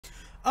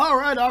All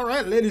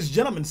right, ladies and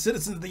gentlemen,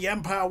 citizens of the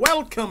Empire,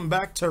 welcome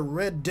back to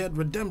Red Dead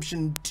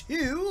Redemption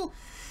 2.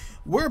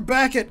 We're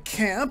back at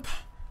camp.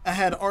 I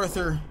had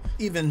Arthur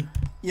even,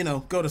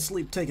 go to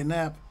sleep, take a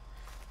nap.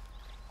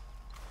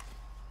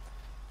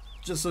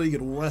 Just so he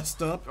could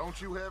rest up. Don't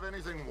you have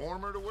anything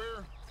warmer to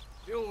wear?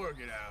 You'll work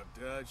it out,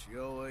 Dutch.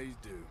 You always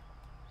do.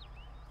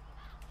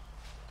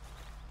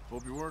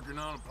 Hope you're working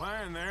on a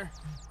plan there.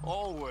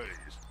 Always.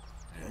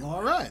 Well,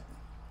 all right.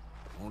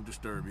 Won't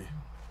disturb you.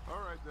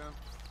 All right, then.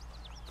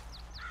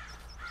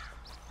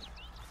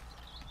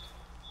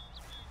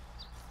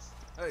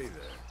 Hey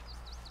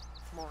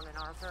there. Morning,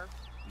 Arthur.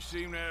 You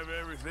seem to have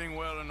everything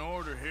well in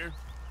order here.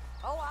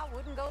 Oh, I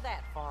wouldn't go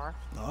that far.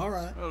 All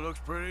right. Well, it looks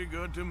pretty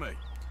good to me.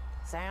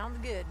 Sounds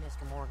good,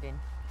 Mr. Morgan.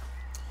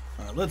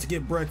 All right, let's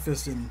get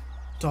breakfast and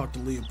talk to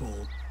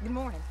Leopold. Good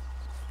morning.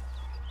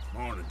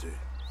 Morning to you.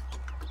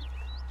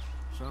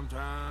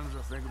 Sometimes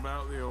I think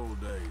about the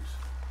old days.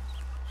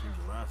 Seems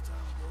a lifetime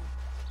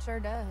ago. Sure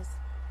does.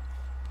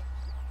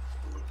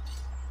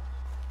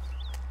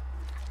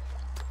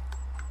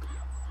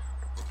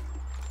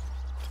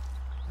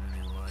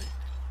 Anyway,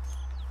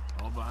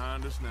 all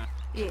behind us now.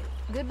 Yeah,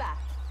 goodbye.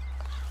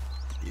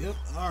 Yep,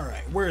 all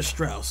right. Where's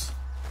Strauss?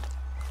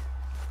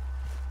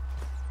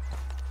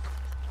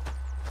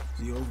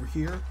 Is he over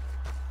here?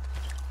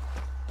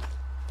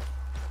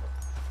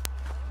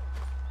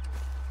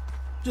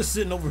 Just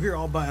sitting over here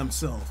all by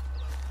himself.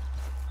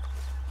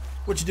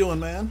 What you doing,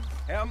 man?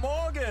 Herr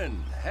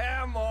Morgan!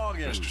 Herr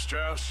Morgan! Mr.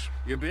 Strauss?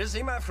 You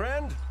busy, my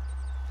friend?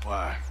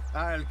 Why?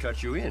 I'll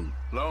cut you in.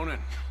 Loaning?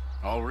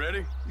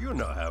 Already? You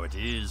know how it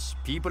is.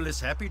 People is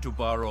happy to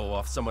borrow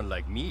off someone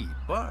like me,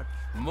 but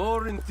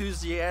more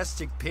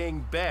enthusiastic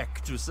paying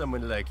back to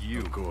someone like you.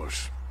 Of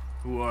course.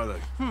 Who are they?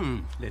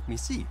 Let me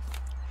see.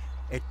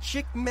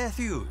 Chick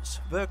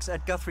Matthews works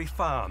at Guthrie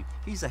Farm.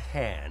 He's a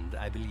hand,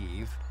 I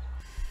believe.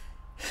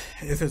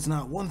 If it's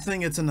not one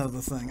thing, it's another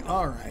thing.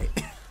 All right.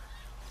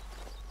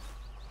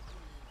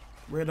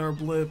 Radar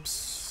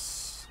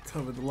blips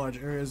cover the large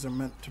areas are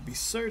meant to be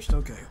searched.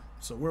 Okay,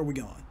 so where are we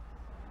going?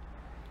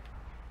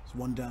 There's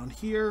one down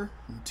here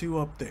and two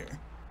up there.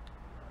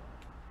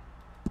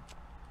 All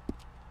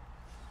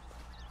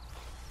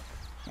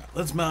right,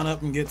 let's mount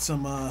up and get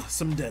some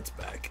debts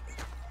back.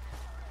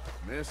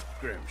 Miss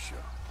Grimshaw.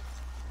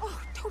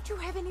 Oh, don't you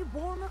have any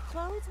warmer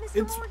clothes,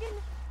 Mr. Morgan?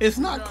 It's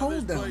not Got cold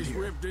this down place here.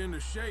 whipped into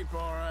shape,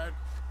 all right.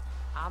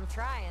 I'm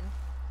trying.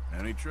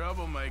 Any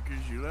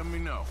troublemakers, you let me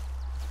know.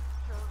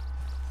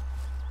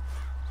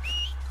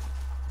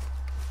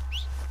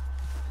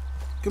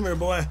 Come here,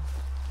 boy.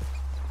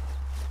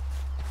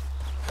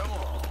 Come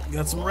on.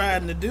 Got some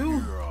riding to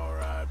do. You're all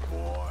right,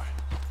 boy.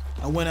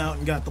 I went out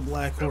and got the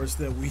black horse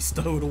that we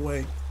stowed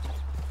away.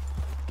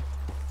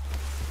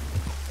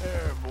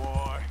 There,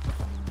 boy.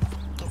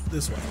 Oh,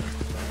 this way.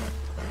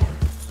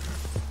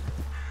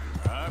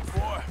 All right,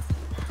 boy.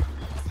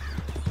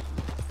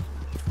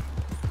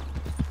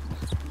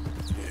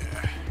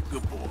 Yeah,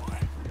 good boy.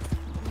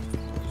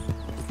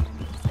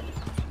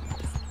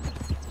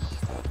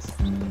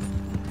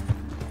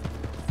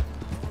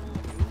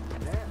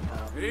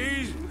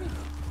 Easy now.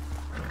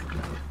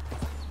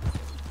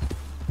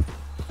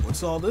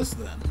 What's all this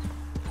then?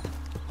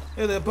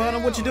 Hey there, partner.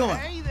 What you doing?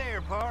 Hey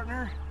there,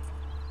 partner.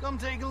 Come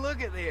take a look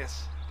at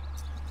this.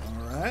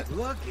 All right.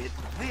 Look at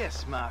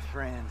this, my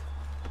friend.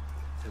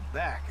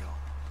 Tobacco.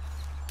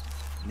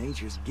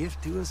 Nature's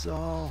gift to us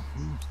all.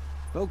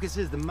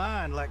 Focuses the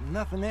mind like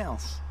nothing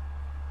else.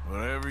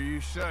 Whatever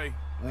you say.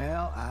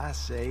 Well, I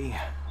say,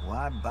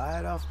 why buy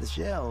it off the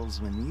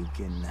shelves when you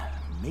can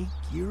make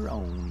your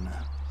own?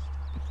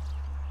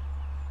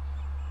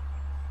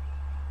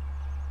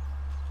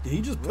 Did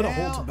he just put a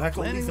whole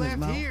tobacco plenty leaf in his left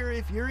mouth? here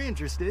if you're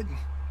interested.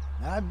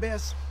 I'd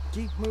best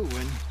keep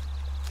moving.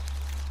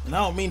 And I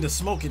don't mean to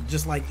smoke it,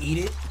 just like eat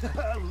it.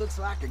 Looks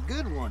like a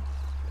good one.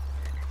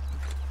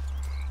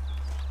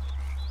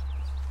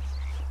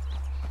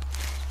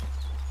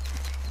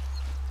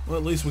 Well,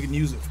 at least we can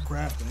use it for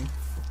crafting.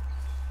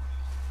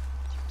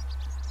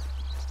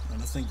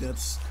 And I think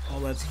that's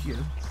all that's here.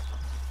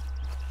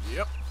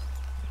 Yep.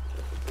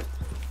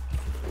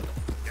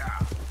 Yeah.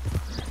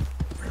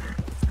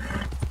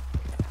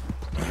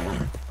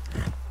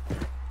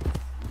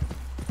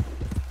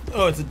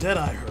 Oh, it's a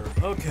Deadeye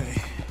herd.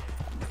 Okay.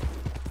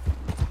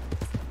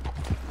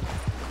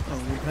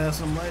 Oh, we're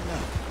passing them right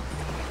now.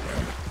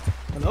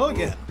 Hello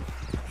again.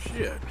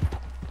 Shit.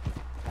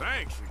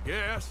 Thanks, I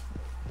guess.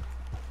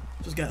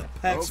 Just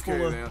got packs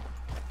Okay,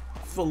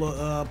 full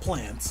of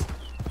plants.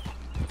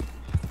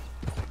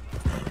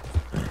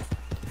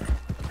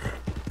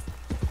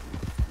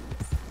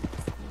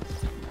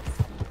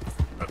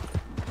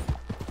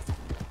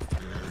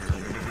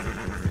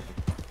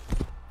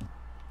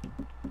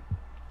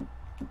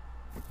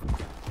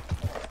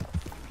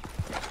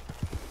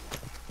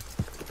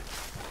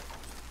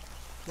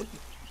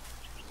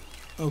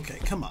 Okay,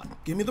 come on.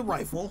 Give me the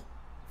rifle.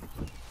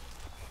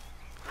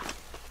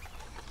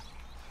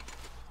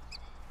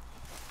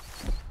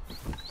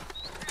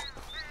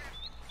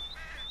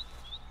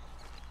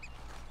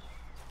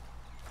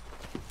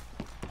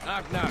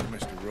 Knock, knock,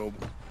 Mr. Robe.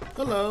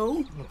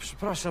 Hello. No,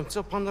 przepraszam,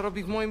 co pan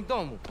robi w moim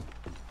domu?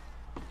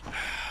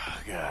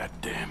 God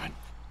damn it.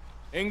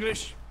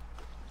 English?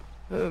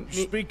 You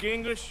speak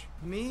English?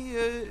 Me,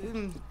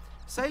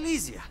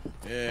 Silesia.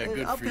 Yeah,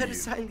 good for Upper you.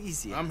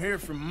 Silesia. I'm here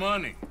for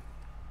money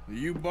that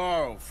you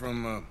borrowed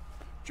from a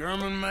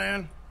German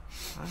man.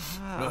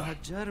 Aha,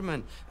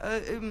 German.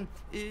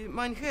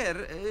 Mein Herr,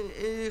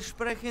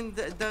 sprechen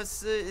the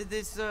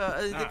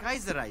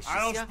Kaiserreich. I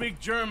don't speak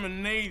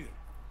German neither.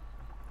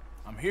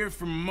 I'm here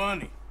for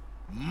money.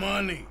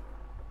 Money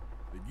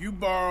that you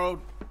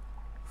borrowed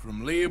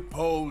from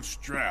Leopold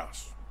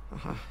Strauss.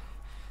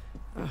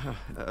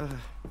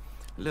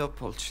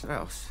 Leopold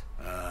Strauss.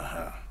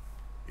 Uh-huh.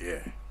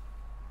 Yeah.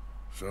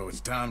 So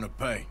it's time to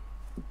pay.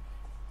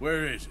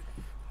 Where is it?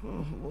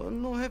 Oh, well,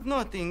 no, have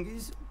nothing.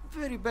 It's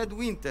very bad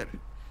winter.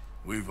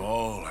 We've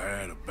all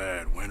had a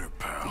bad winter,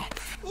 pal.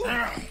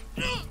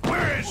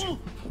 Where is it?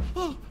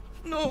 Oh,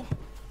 no.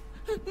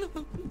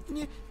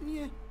 No,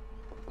 nie.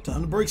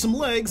 Time to break some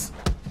legs.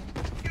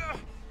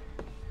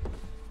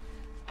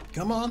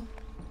 Come on.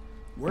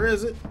 Where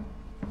is it?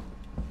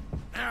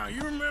 Now,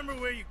 you remember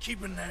where you're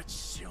keeping that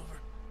silver?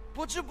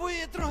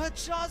 Potrzebuję trochę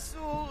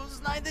czasu.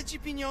 Znajdę ci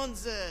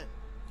pieniądze.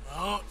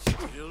 Oh,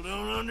 still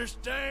don't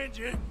understand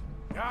you.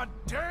 God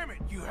damn it,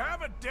 you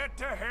have a debt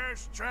to Herr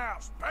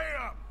Strauss. Pay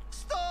up.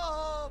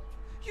 Stop!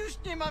 Już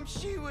nie mam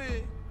siły.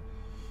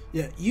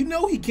 Yeah, you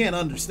know he can't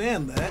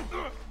understand that.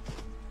 No.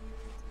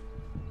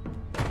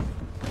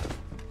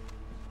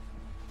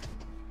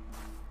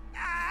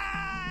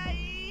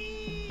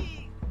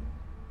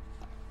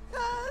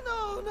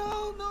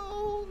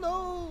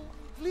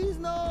 Please,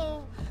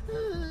 no.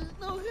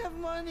 No have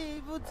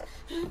money, but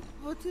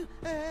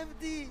I have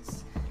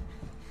this.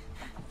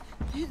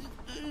 It's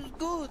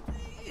good.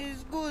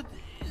 It's good.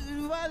 It's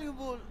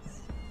valuable.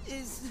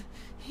 It's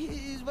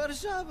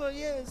Warszawa,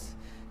 yes.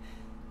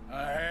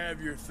 I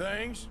have your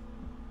things,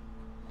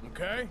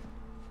 okay?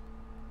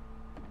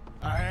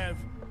 I have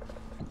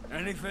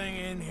anything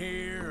in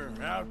here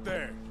or out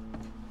there.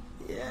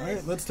 Yes. All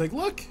right, let's take a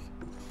look.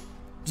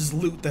 Just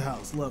loot the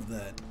house. Love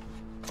that.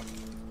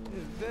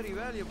 Very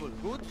valuable.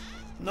 Good.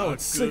 No, Not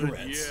it's good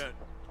cigarettes. yet.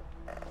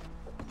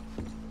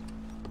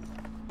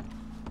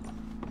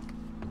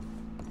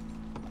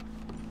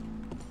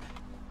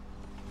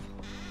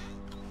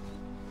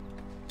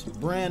 Some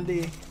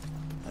brandy.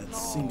 That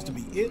seems to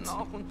be it.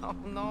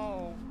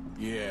 No.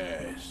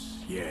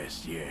 Yes.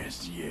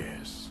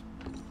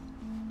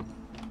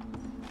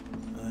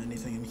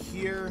 Anything in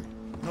here?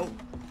 Nope.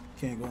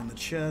 Can't go in the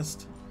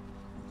chest.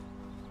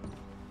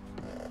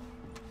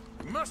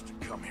 You must have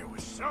come here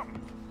with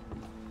something.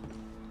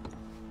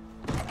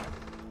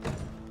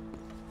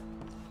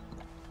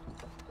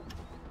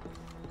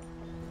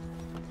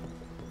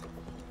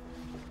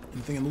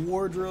 Anything in the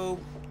wardrobe?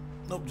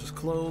 Nope, just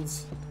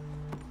clothes.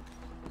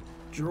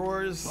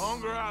 Drawers. The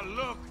longer I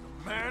look,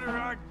 the madder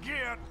I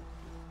get.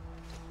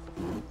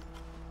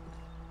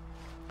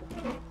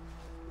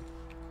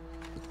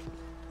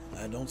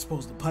 I don't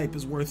suppose the pipe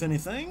is worth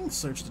anything.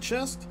 Search the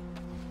chest.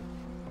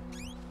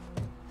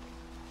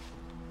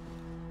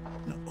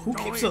 No, who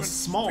Don't keeps a even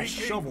small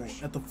speak shovel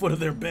English. at the foot of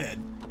their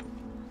bed?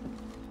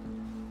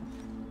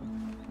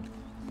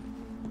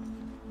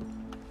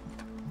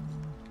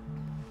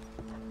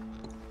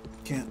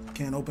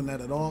 Can't open that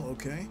at all.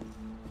 Okay.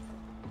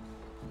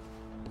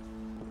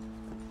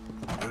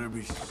 Better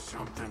be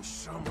something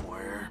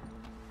somewhere.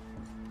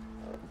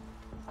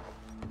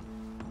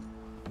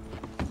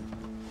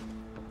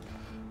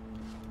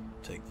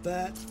 Take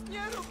that.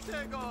 Nie rób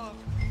tego.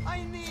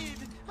 I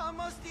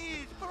must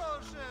eat,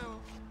 proszę.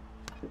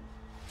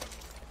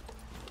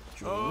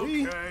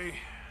 Jewelry. Okay,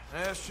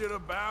 that should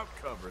about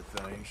cover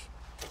things.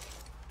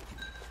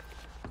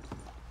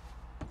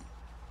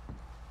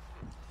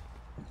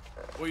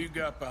 What you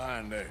got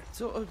behind there?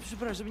 Co?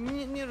 Przepraszam,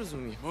 nie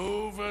rozumiem.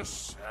 Move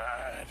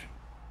aside.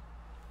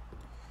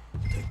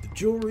 Take the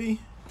jewelry.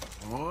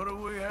 What do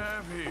we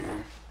have here?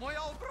 Moja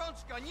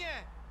obrączka,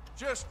 nie!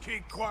 Just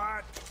keep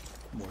quiet.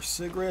 More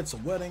cigarettes, a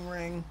wedding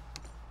ring.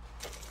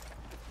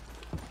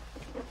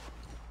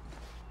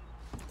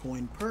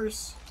 Coin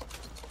purse.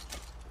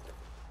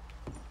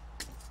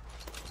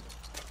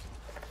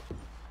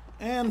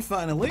 And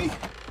finally,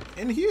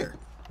 in here.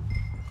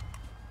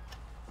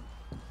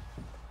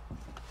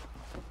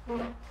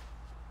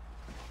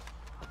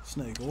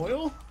 Snake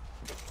oil.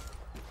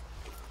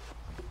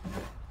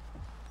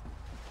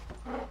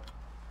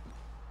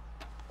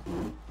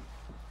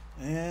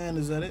 And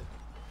is that it?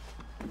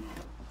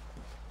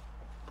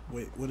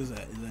 Wait, what is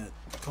that? Is that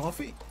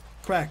coffee?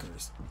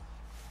 Crackers.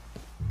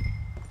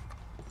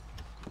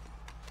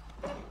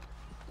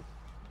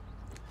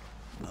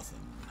 Nothing.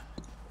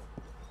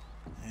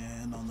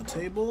 And on the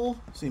table,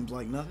 seems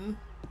like nothing.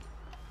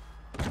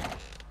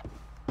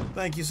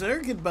 Thank you, sir.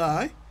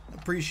 Goodbye.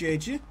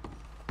 Appreciate you.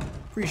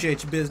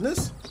 Appreciate your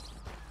business.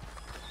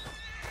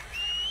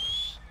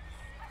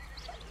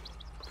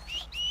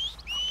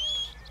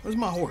 Where's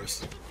my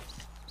horse?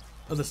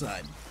 Other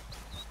side.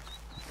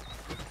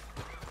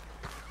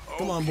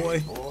 Come on,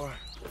 boy.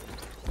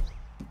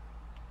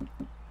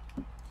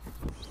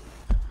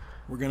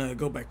 We're gonna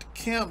go back to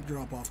camp,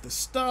 drop off this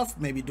stuff,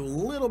 maybe do a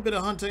little bit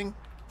of hunting.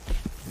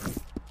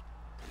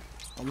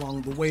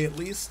 Along the way, at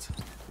least.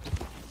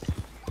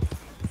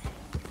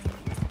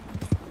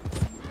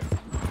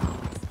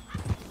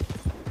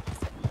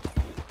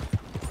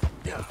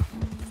 Yeah.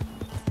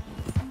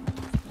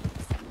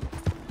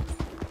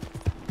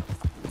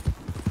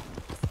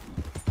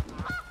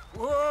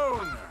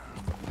 Whoa now.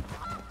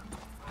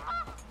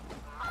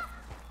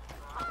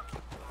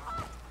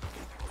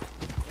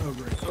 Oh,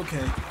 great.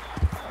 Okay.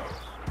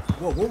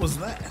 Whoa, what was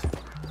that?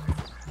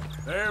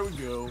 There we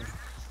go.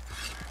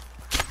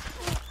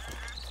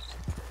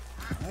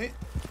 Right.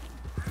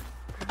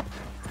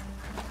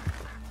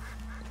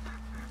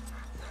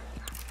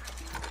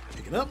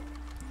 Pick it up,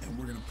 and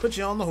we're gonna put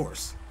you on the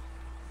horse.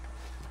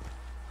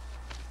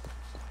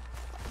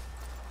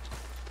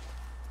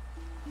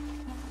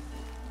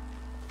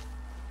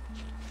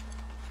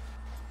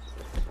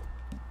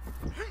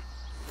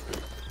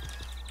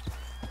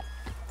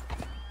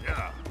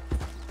 Yeah.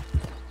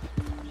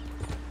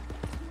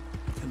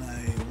 Can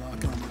I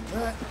lock onto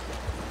that?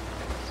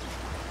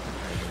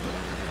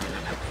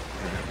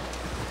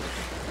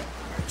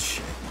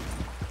 Shit.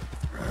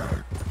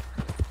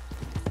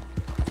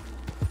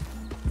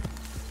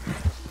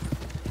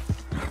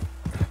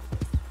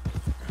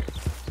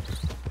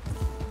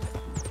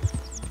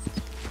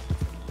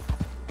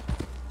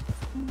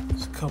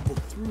 There's a couple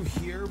through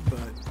here, but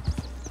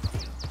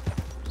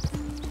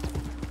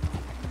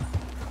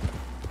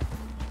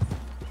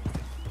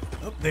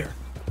oh, there.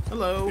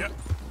 Hello. Yep.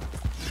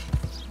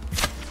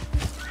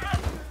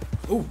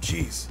 Oh,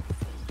 jeez.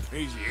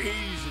 Easy,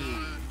 easy.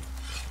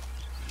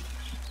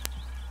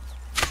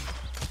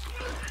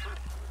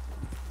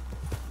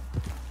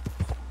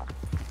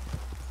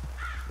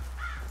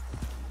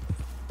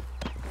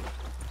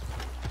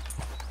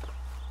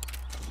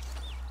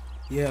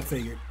 Yeah, I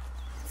figured.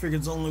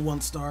 Figured it's only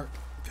one star.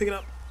 Pick it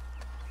up.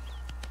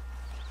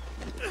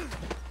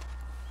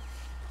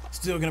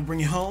 Still gonna bring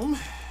you home.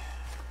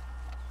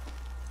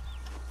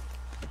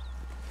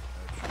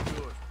 That's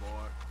yours,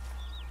 boy.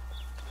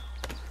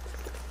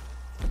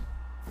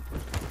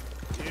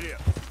 Get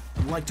up.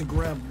 I'd like to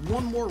grab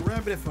one more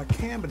rabbit if I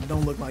can, but it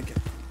don't look like it.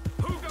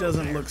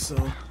 Doesn't look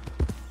so.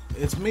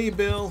 It's me,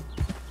 Bill.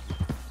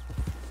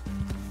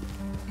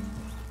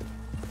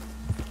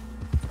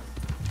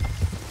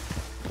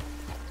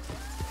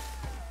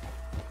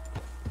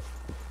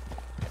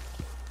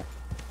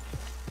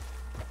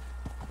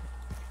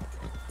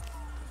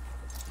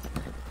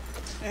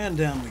 And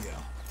down we go.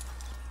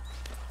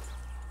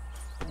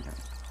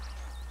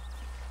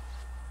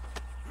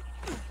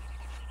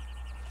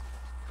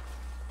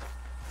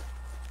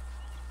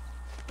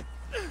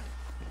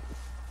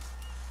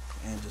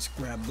 And just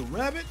grab the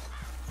rabbit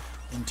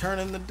and turn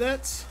in the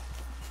debts.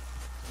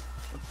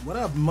 What,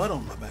 I have mud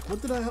on my back.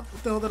 What the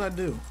hell did I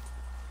do?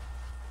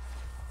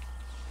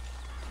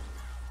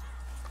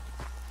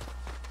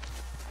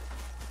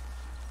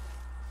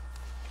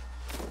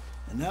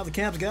 And now the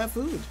camp's got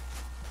food.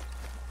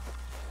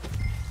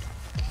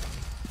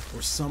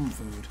 Or some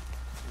food.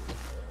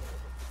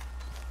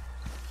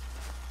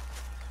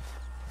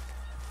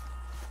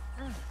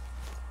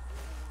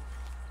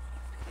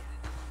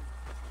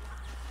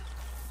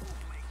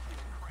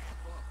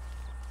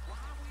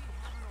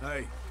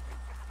 Hey,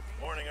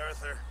 Morning,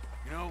 Arthur.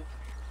 you know,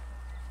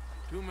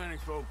 too many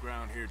folk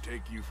around here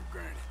take you for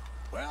granted.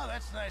 Well,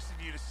 that's nice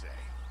of you to say.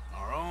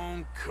 Our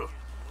own cook.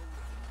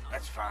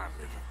 That's fine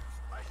living.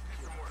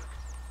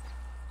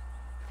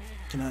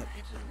 Can I?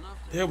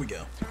 There we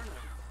go. Turn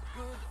a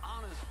good,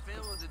 honest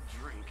fella to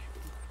drink.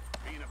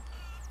 Ain't a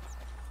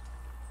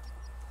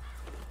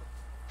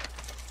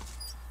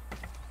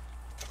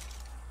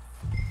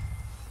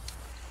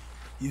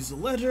Use the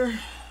ledger.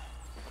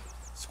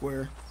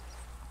 Square.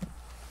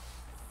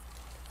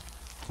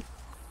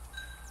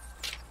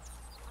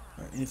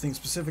 Alright, anything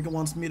specific it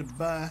wants me to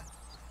buy?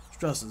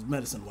 Struss's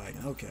medicine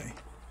wagon. Okay.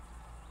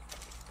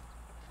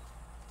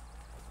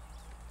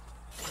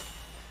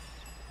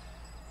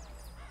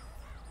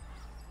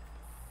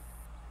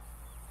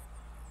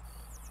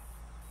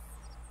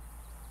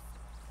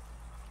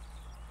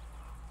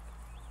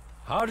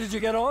 How did you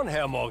get on,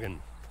 Herr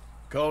Morgan?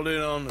 Called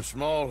in on the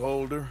small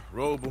holder,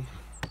 Roble.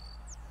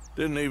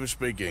 Didn't even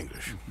speak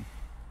English.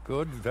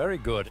 Good, very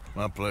good.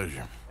 My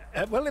pleasure.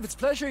 Well, if it's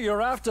pleasure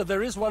you're after,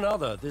 there is one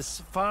other.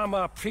 This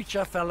farmer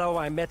preacher fellow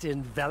I met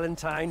in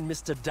Valentine,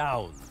 Mr.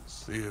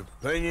 Downs. The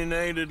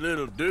opinionated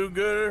little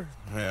do-gooder?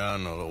 Yeah, I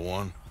know the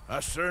one.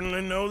 I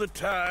certainly know the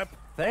type.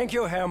 Thank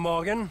you, Herr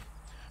Morgan.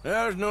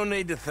 There's no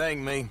need to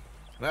thank me.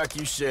 Like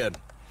you said,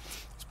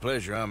 it's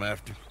pleasure I'm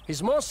after.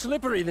 He's more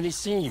slippery than he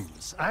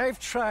seems. I've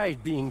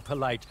tried being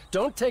polite.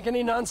 Don't take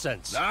any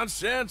nonsense.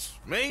 Nonsense?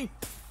 Me?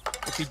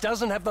 If he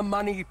doesn't have the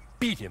money,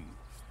 beat him.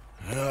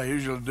 Yeah, I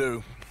usually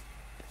do.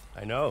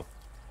 I know.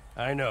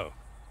 I know.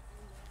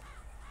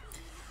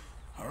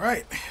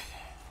 Alright.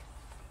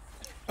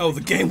 Oh,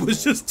 the game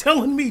was just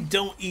telling me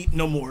don't eat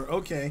no more.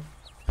 Okay.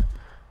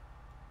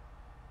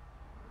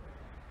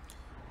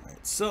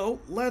 Alright, so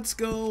let's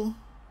go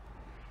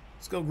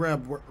Let's go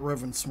grab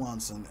Reverend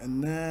Swanson,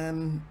 and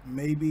then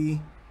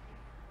maybe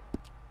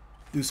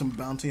do some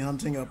bounty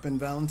hunting up in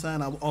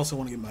Valentine. I also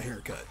want to get my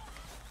hair cut.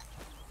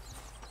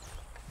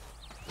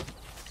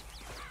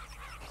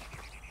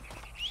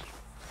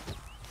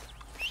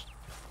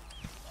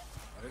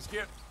 Let's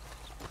get...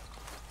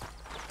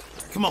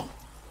 Come on.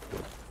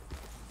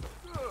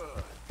 This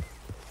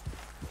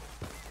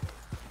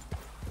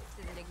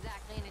isn't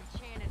exactly an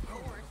enchanted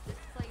forest, this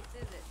place,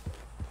 is it?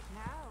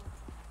 No.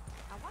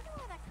 I wonder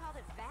why they called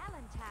it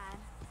Valentine.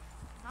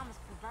 Almost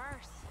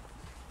perverse.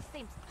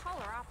 Seems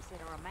polar opposite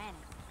of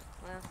romantic.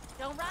 Well,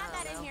 don't write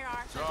that in here,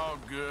 It's Arthur. all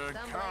good.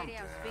 Some Calm lady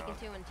I was down. speaking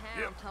to in town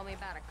Yep. told me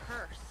about a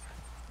curse.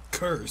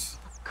 Curse.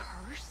 A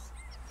curse?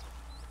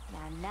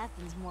 Now,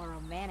 nothing's more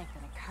romantic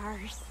than a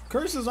curse.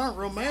 Curses aren't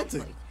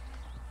romantic. Exactly.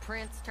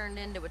 Prince turned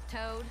into a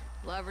toad,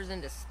 lovers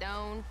into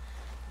stone,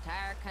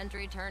 entire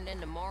country turned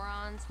into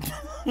morons.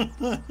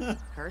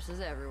 Curses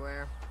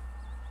everywhere.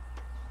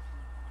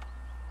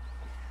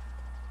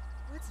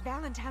 What's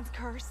Valentine's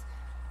curse?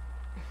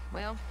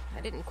 Well,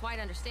 I didn't quite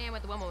understand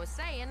what the woman was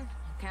saying,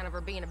 kind of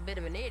her being a bit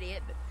of an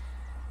idiot, but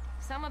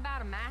something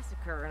about a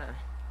massacre and a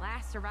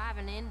last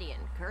surviving Indian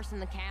cursing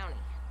the county.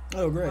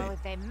 Oh, great. Well,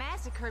 if they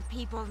massacred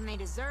people, then they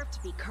deserve to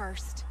be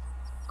cursed.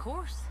 Of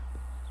course.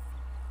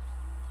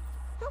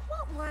 But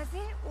what was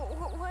it?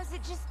 Was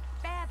it just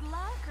bad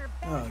luck or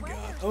bad Oh, weather God.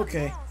 or something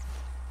Okay. else?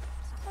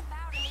 Something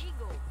about an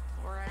eagle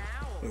or an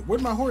owl. Wait,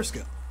 where'd my horse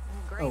go?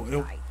 Great Oh, it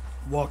sight.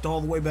 walked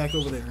all the way back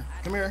over there.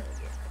 Come here.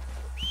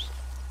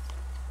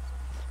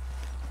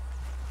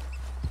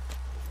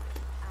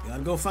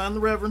 Gotta go find the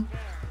Reverend.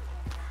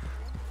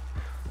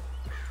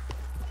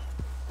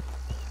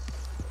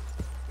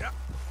 Yep.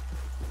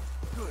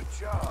 Good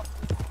job.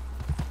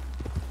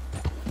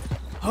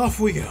 Off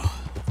we go.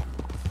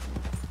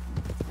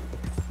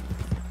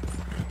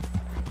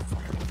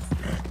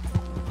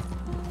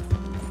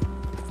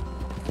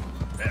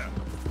 Yeah.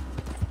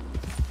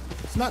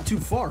 It's not too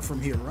far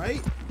from here,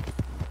 right?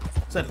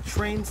 Is that a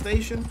train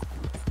station?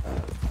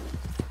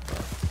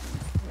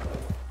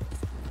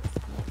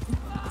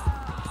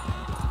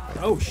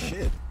 Oh,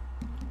 shit.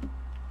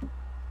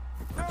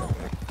 No,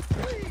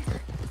 please,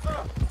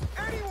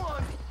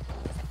 anyone!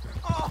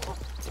 Oh,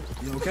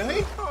 You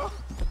okay?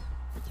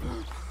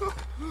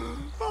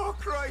 oh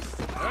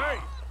Christ! Hey,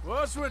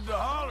 what's with the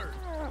holler?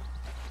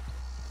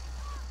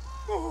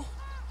 Oh,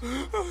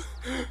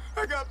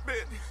 I got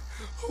bit.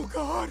 Oh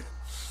God.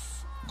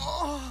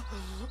 Oh,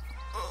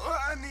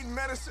 I need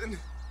medicine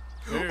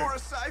Here, or a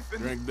siphon.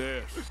 drink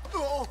this.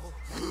 Oh,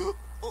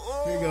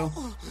 oh. Here you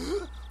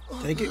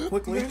go. Take it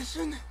quickly.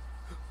 Medicine.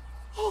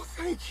 Oh,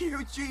 thank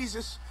you,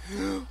 Jesus.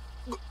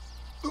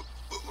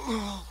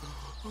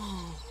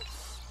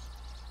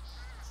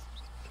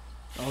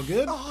 All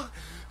good? Oh,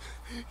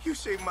 you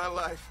saved my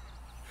life.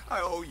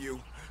 I owe you.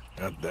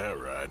 Got that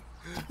right.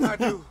 I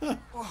do.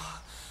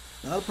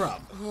 Not a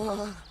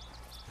problem.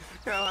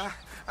 Now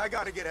I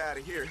gotta get out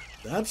of here.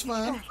 That's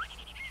fine.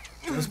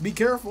 Just be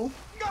careful.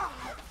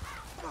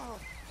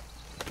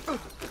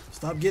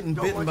 Stop getting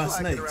Don't bitten by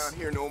much like it snakes. around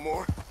here no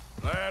more.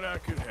 Glad I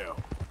could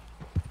help.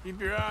 Keep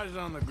your eyes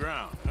on the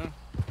ground, huh?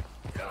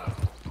 Yeah.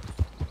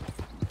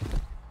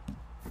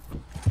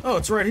 Oh,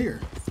 it's right here.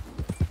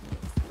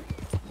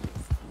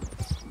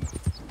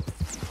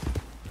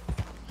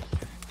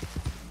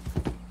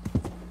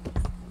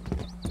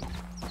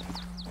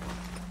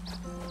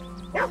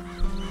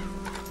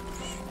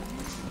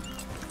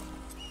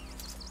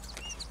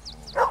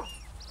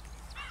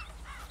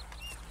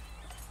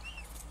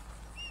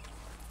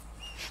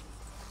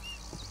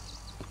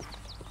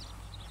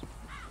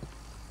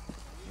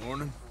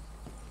 Morning.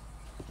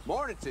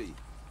 Morning to you.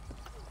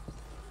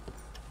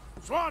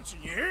 Swanson,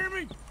 you hear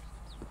me?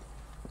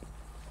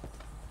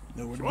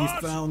 Nowhere to be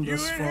Swanson, found you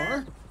thus in far.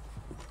 here?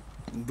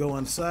 And go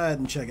inside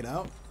and check it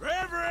out.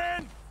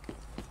 Reverend!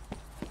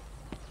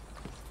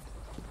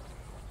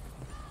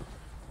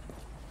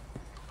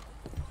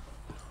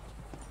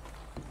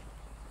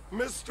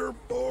 Mr.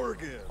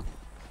 Morgan,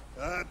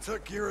 I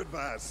took your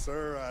advice,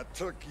 sir. I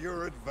took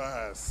your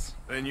advice.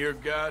 Then your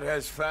god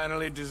has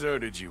finally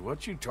deserted you.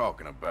 What you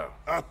talking about?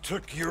 I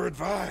took your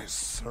advice,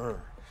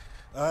 sir.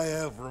 I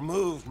have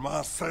removed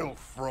myself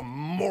from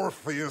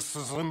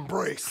Morpheus's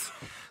embrace.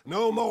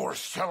 No more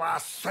shall I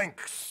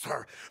sink,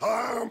 sir.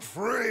 I am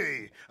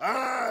free.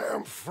 I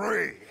am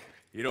free.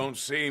 You don't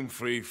seem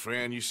free,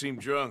 friend. You seem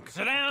drunk.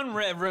 Sit down,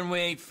 Reverend. We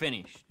ain't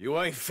finished. You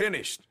ain't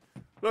finished.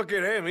 Look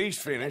at him. He's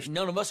finished.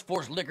 None of us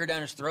forced liquor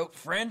down his throat.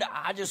 Friend,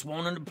 I just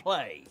want him to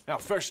play. Now,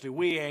 firstly,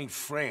 we ain't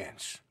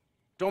friends.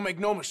 Don't make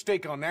no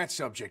mistake on that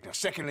subject. Now,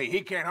 secondly,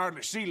 he can't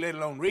hardly see, let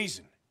alone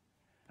reason.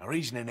 Now,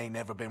 reasoning ain't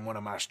never been one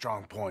of my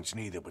strong points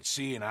neither, but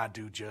seeing I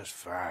do just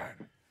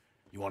fine.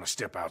 You want to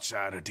step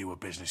outside or deal with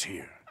business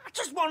here? I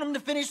just want him to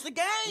finish the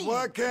game.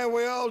 Why can't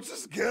we all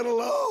just get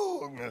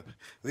along?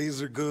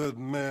 These are good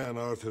men,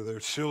 Arthur. They're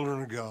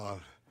children of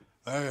God.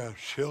 They're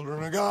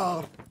children of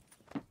God.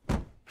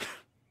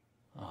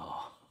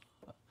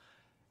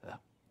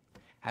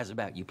 How's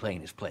about you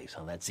playing his place,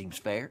 huh? That seems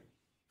fair?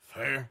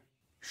 Fair?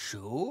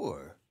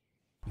 Sure.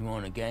 You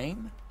want a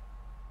game?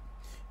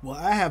 Well,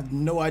 I have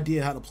no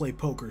idea how to play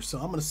poker, so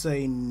I'm going to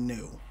say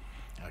no.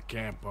 I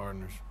can't,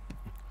 partners.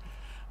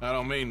 I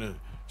don't mean to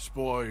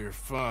spoil your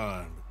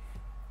fun,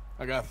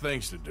 but I got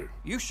things to do.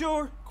 You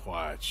sure?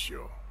 Quite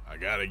sure. I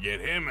gotta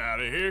get him out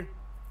of here.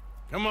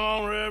 Come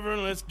on,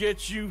 Reverend, let's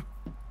get you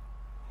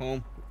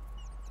home.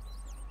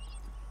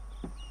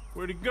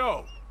 Where'd he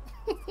go?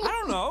 I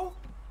don't know.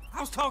 I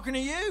was talking to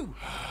you.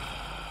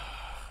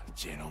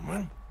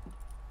 Gentlemen.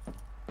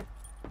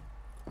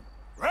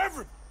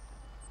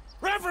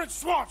 Reverend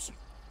Swanson!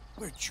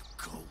 Where'd you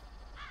go?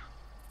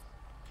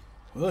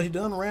 Well, he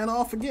done ran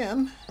off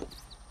again.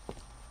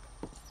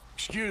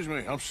 Excuse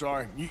me, I'm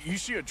sorry. You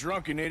see a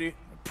drunken idiot,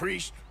 a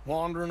priest,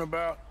 wandering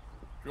about?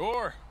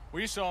 Sure,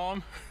 we saw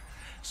him,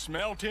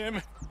 smelt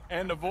him,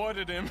 and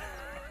avoided him.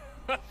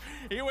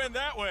 He went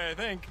that way, I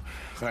think.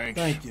 Thanks.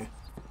 Thank you.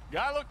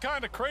 Guy looked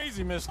kind of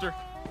crazy, mister.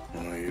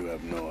 Oh, you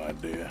have no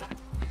idea.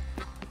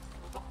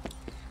 All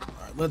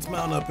right, let's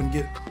mount up and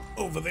get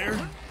over there.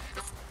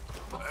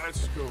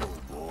 Let's go,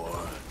 boy.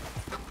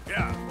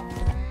 Yeah.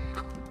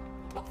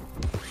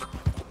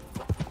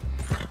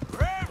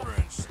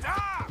 Reverend,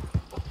 stop!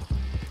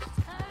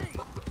 Hey!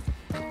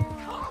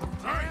 Calm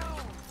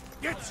down!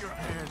 Get your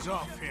hands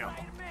off him.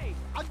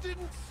 I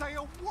didn't say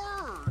a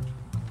word.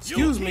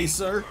 Excuse me,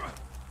 sir.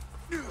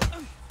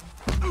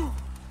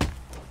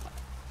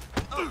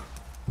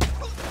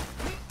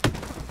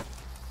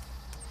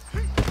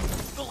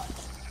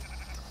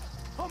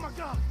 Oh my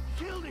God!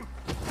 Killed him.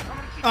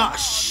 Ah,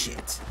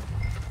 shit.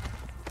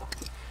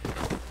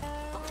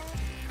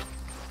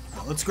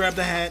 Now, let's grab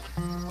the hat.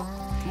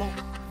 Come on.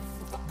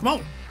 Come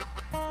on.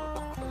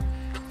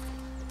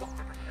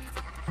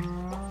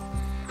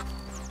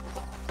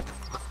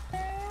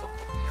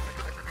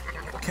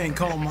 Can't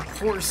call him a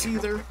horse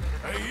either.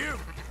 Hey, you!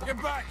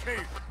 Get back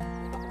here!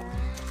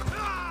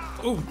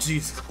 Oh,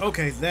 Jesus.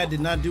 Okay, that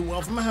did not do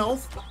well for my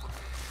health.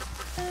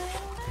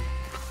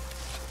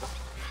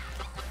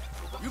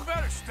 You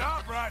better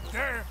stop right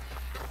there.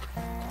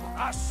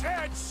 I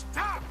said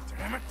stop,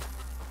 damn it.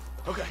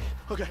 Okay.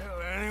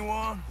 Tell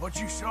anyone what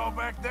you saw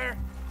back there?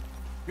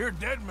 You're a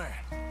dead man.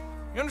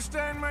 You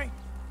understand me?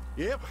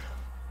 Yep.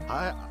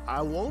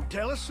 I won't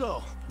tell a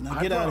soul.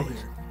 Now get out of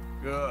here.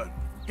 Good.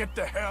 Get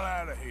the hell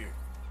out of here.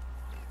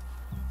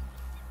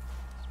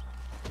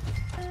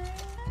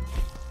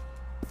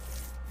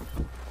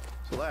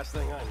 It's the last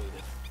thing I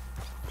needed.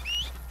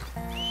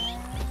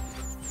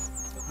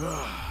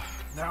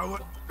 Now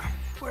what?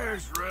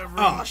 Where's Reverend?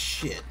 Oh,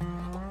 shit.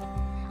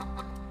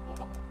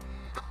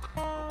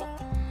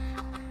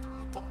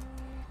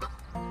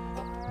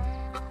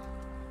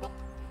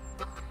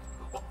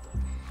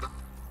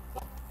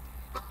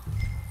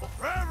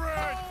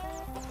 Reverend!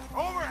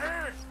 Over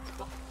here!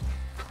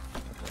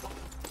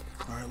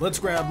 All right, let's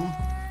grab him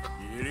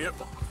Idiot.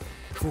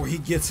 before he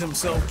gets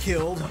himself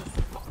killed.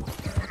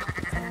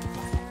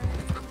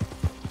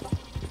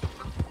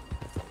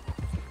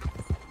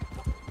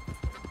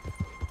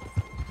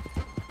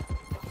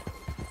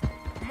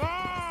 Come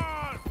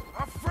on!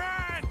 A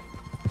friend!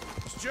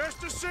 It's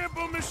just a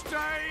simple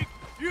mistake.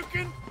 You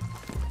can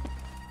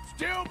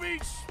still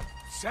be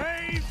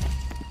saved.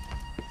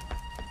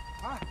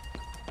 Huh?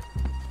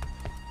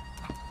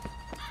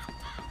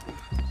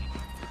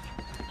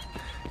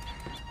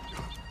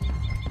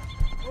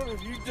 What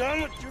have you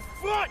done with your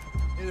foot?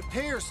 It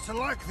appears to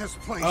like this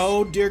place.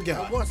 Oh, dear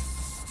God. It wants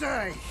to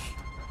stay.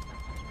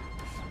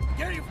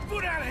 Get your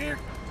foot out of here!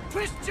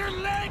 Twist your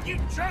leg, you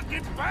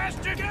drunken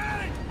bastard!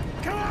 Get it!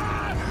 Come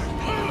on!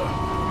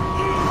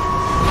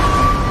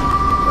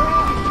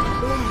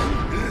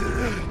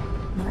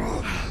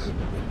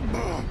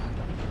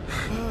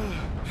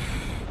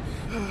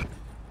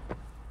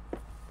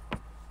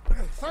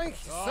 Thank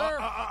you, sir.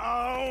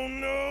 Oh,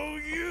 no,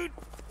 you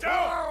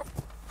don't!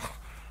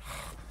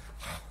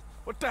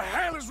 What the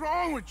hell is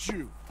wrong with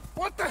you?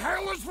 What the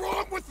hell is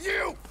wrong with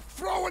you?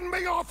 Throwing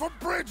me off a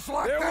bridge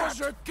like There that?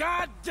 was a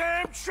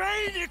goddamn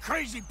train, you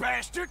crazy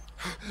bastard!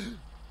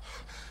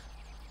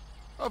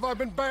 Have I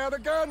been bad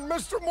again,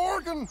 Mr.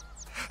 Morgan?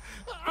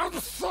 I'm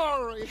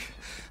sorry.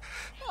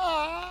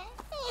 I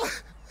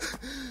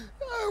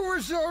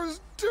wish I was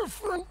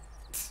different.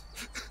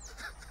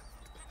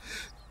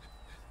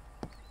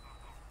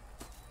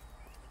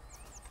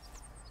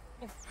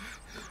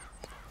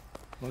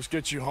 Let's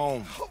get you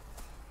home.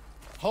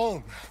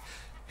 Home?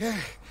 Yeah,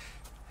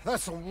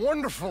 that's a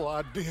wonderful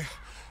idea.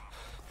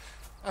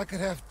 I could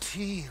have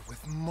tea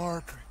with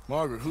Margaret.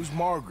 Margaret? Who's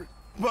Margaret?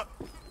 But...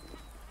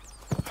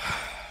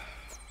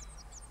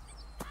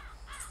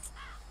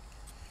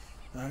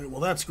 All right,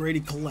 well, that's great.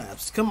 He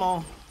collapsed. Come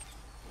on.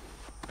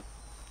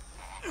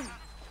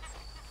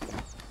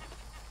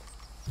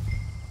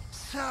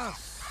 So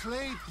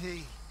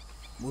sleepy.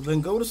 Well,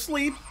 then go to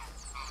sleep.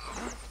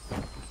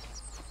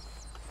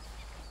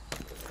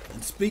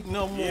 And speak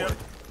no more. Yep.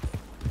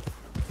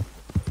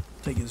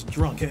 Take his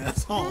drunk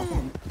ass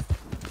home.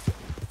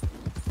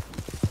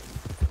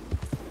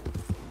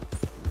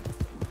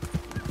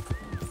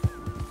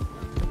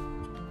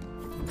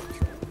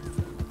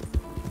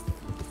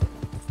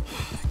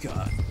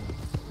 God.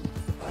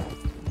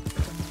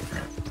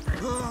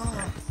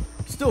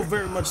 still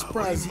very much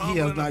surprised he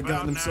has not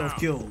gotten himself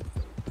killed.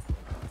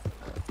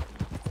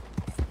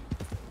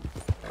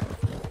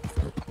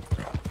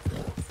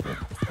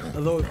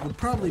 Although it would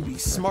probably be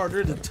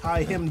smarter to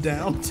tie him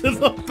down to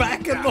the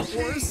back of the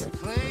horse.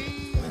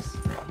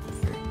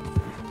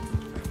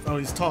 Oh,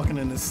 he's talking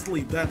in his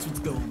sleep. That's what's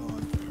going on.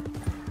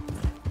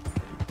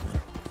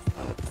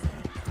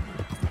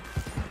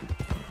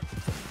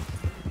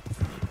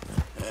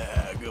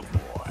 Yeah, good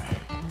boy.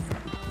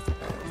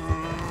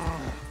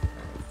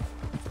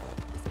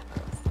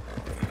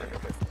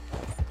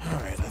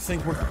 Alright, I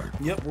think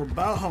we're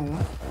about home.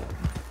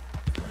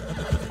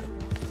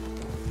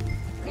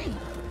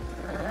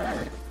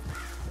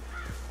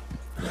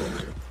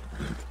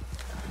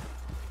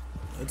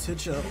 Let's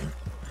hitch up.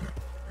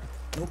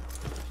 Nope.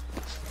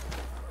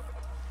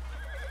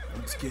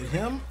 Let's get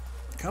him.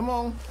 Come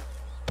on.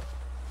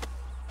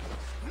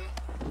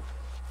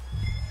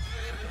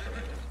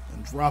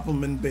 And drop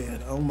him in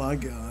bed. Oh my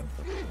god.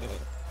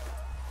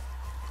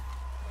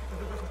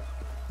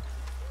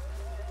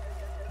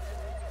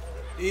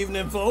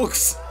 Evening,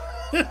 folks.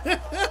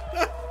 I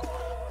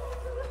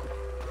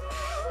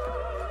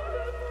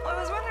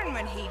was wondering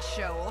when he'd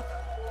show up.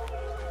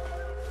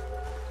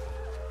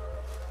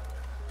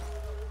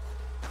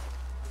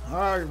 All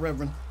right,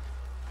 Reverend.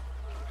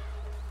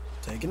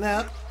 Take a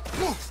nap.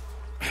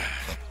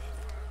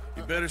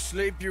 You better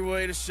sleep your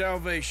way to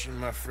salvation,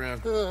 my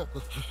friend. Oh,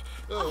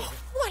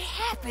 what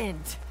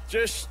happened?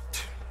 Just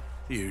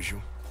the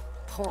usual.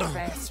 Poor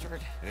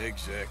bastard.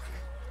 Exactly.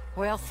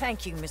 Well,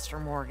 thank you, Mr.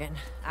 Morgan.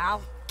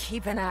 I'll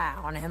keep an eye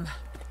on him.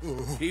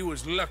 He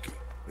was lucky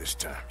this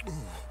time.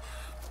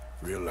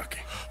 Real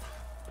lucky.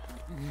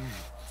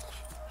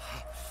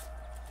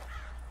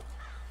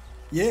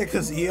 Yeah,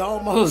 because he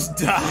almost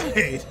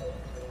died.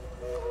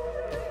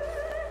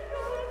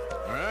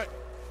 All right.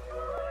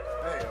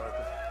 Hey,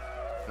 Arthur.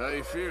 How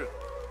you feel?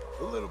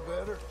 A little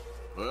better.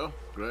 Well,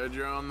 glad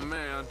you're on the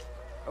mend.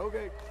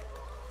 Okay.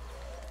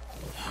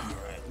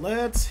 Alright,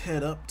 let's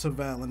head up to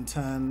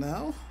Valentine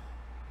now.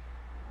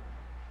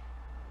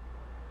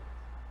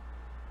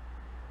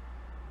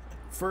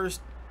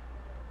 First,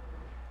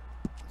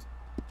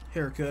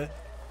 haircut.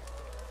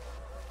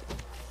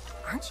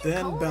 Aren't you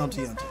Then cold?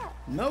 bounty hunter.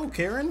 No,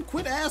 Karen,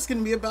 quit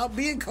asking me about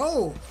being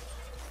cold.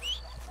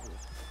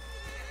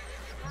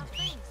 How's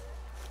things?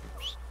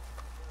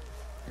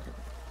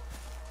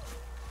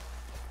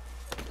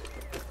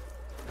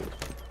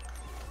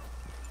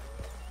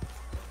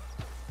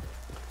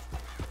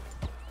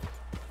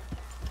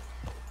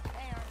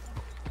 Hey, Arthur.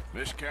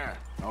 Miss Karen,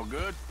 all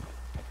good?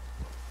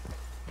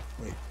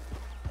 Wait,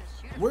 The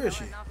shooter where is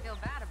fella she? Not feel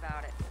bad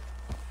about it.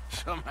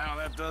 Somehow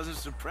that doesn't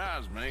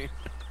surprise me.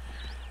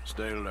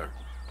 Stay alert.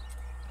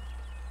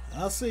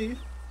 I'll see you.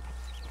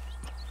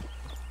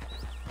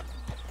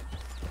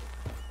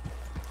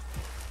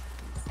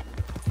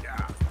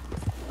 Yeah.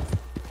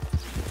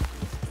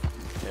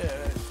 Yeah,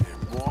 that's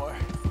it, boy.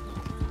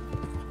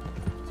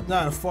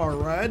 Not a far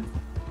ride.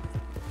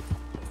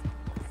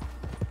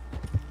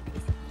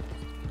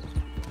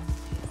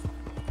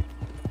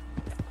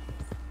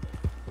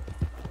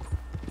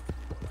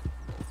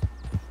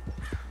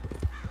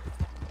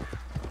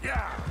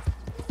 Yeah.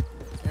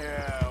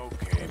 Yeah,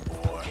 okay,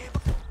 boy.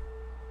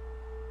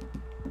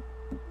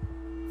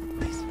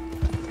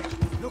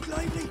 Look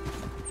lively.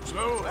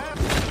 Slow.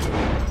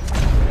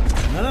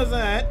 None of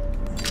that.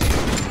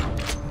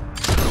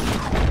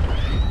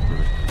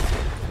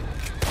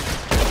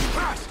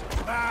 Fast.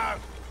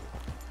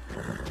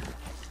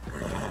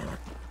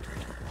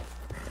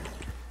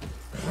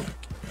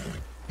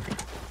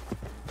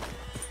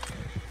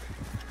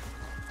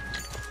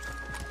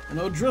 An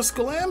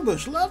O'Driscoll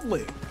ambush.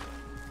 Lovely.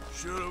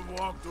 Should have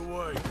walked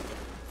away.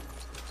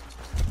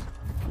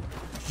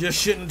 Just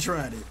shouldn't have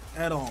tried it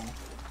at all.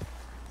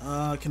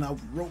 Can I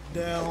rope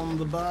down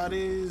the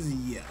bodies?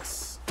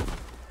 Yes.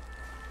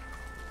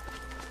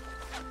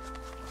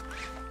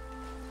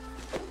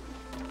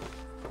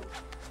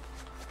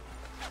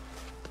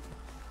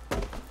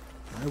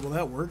 Alright, well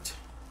that worked.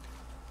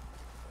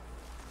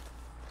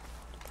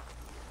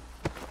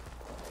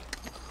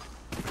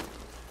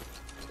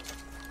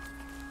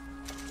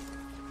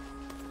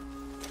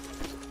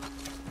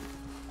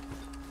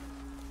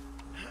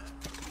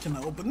 Can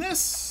I open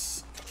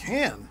this?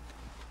 Can.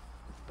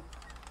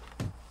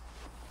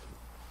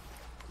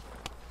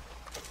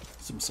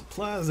 Some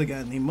supplies. I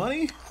got any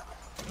money?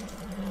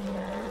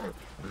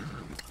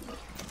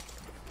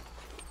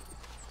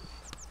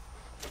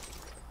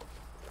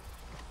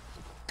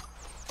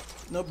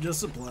 Nope, just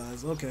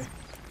supplies. Okay.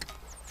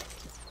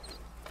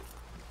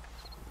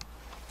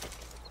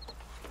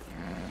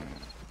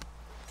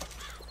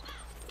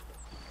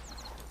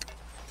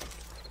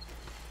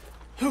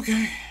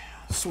 Okay.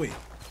 Sweet.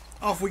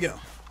 Off we go.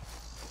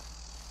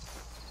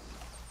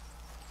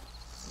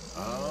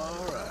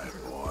 All right,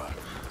 boy.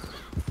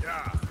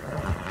 Yeah.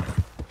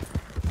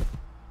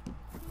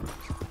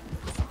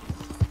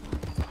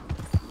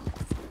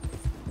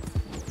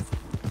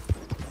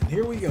 And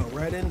here we go,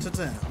 right into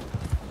town.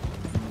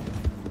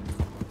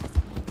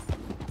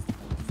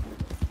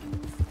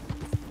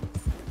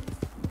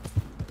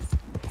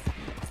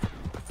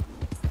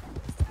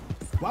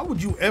 Why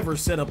would you ever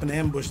set up an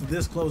ambush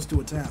this close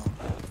to a town?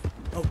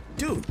 Oh,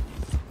 dude.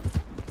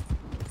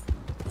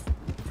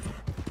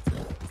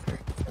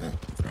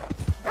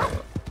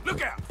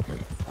 Look out!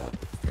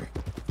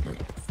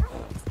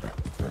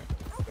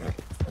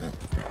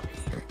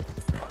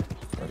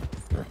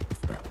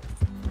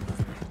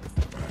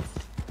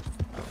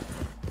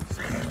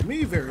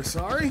 Me very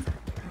sorry.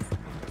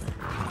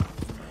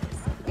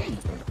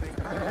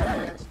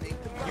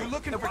 You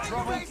looking for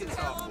trouble?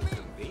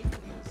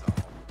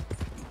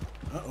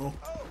 Uh-oh.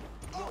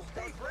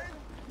 Hey, friend.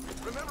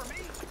 Remember me?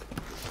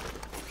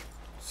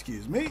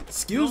 Excuse me.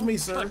 Excuse me,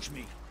 sir. Touch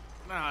me.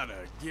 Not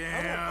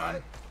again.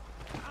 I'll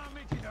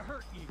make it to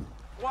hurt you.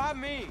 Why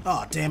me?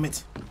 Oh, damn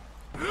it.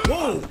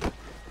 Whoa!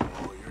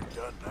 Oh, you're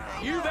done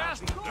now. You've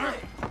asked for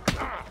it.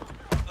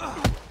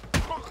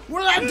 What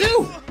did I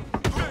do?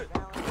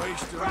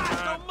 Waste of Christ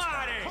time.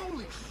 almighty!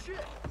 Holy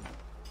shit!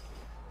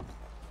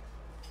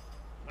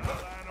 That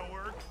line of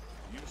work,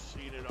 you've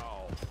seen it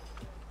all.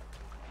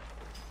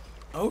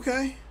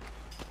 Okay.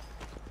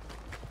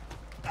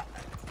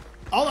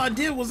 All I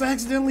did was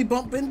accidentally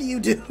bump into you,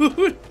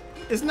 dude.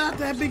 It's not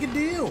that big a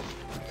deal.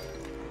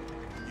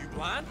 You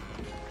blind?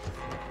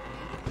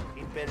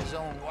 He bet his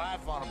own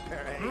wife on a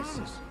pair of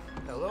aces.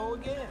 Hello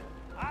again.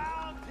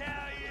 I'll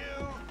tell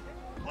you,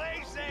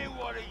 place ain't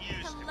what it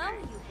used to Hello,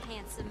 you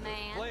handsome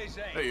man. Place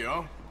ain't. Hey,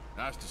 y'all.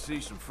 Nice to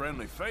see some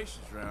friendly faces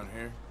around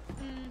here.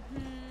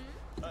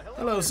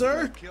 Hello,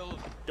 sir.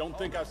 Don't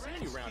think I've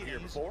seen you around here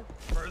before.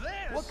 For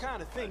this. What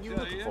kind of thing you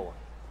looking for?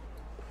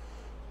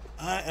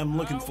 I am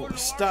looking for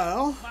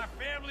style. My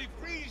family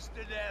freeze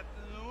to death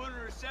in the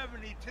winter of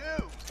 '72.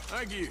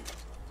 Thank you.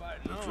 But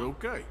It's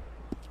okay.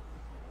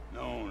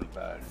 known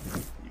about it,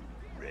 you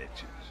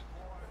wretches.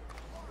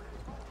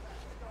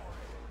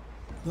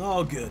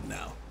 All good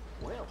now.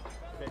 Well,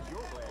 bet you're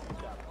glad you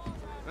got it.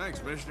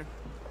 Thanks, mister.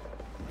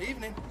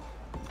 Evening.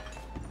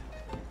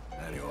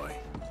 Anyway,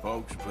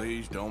 folks,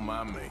 please don't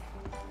mind me.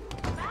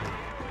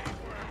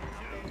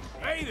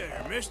 Hey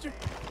there, mister.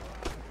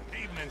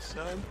 Evening,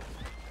 son.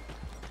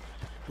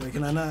 Wait,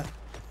 can I not?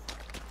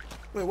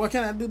 Wait, what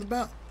can I do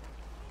about?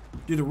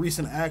 Due to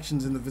recent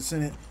actions in the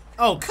vicinity.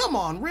 Oh, come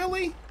on,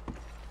 really?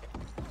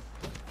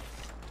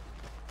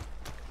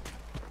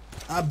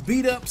 I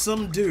beat up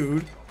some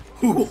dude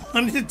who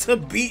wanted to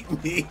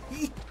beat me.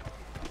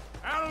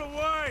 Out of the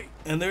way!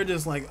 And they're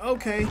just like,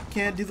 okay,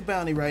 can't do the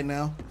bounty right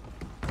now.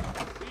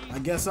 I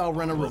guess I'll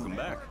rent a room. Welcome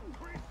back.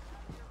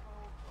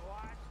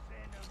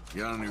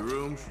 Got any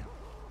rooms?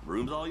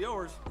 Room's all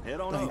yours. Head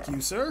on Thank up.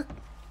 you, sir.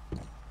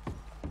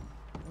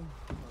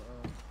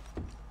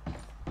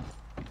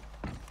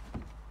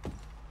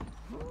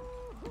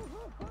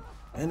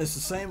 And it's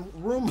the same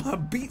room I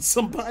beat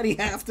somebody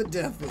half to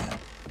death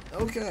in.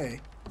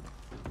 Okay.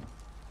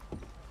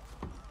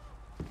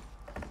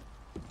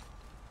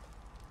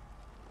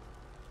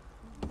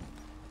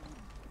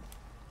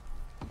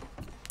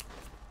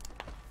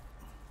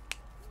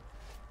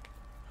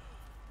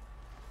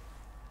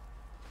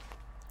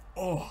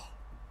 Oh.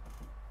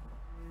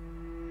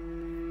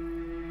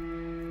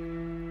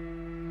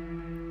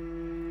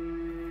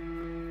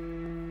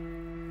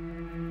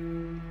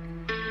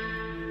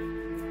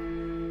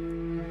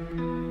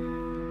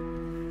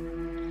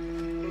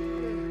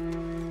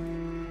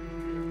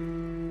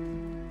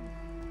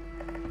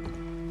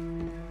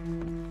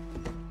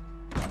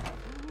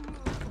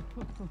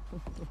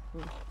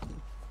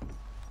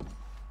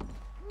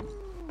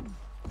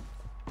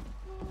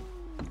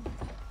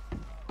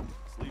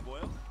 Sleep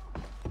well?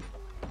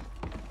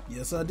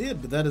 Yes, I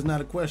did, but that is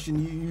not a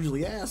question you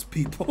usually ask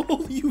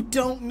people you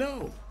don't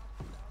know.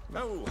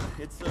 No,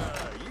 it's you.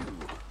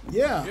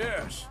 Yeah.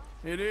 Yes,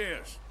 it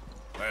is.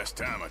 Last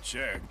time I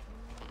checked.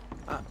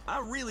 I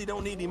really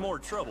don't need any more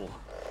trouble.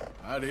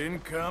 I didn't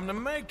come to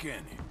make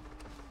any.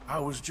 I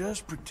was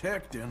just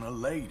protecting a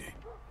lady.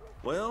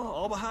 Well,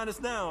 all behind us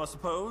now, I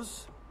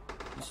suppose.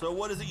 So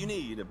what is it you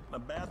need? A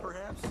bath,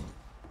 perhaps?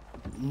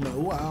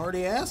 No, I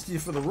already asked you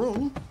for the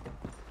room.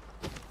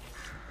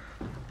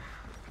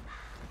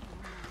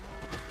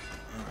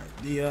 Alright,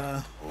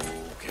 the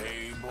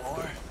Okay,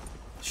 boy.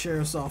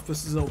 sheriff's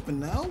office is open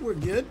now. We're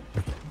good.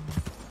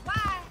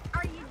 Why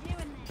are you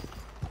doing this?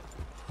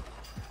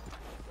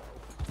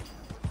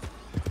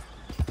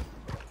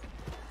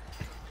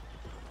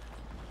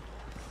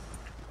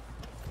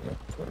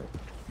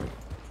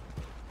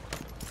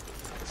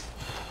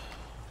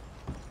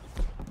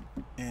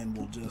 And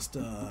we'll just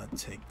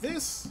take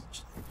this.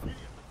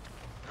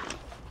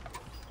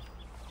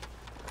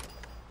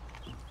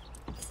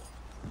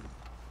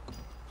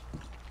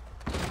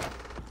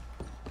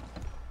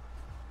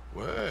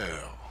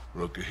 Well,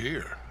 looky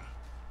here.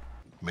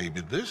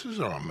 Maybe this is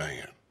our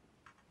man.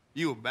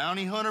 You a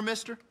bounty hunter,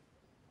 mister?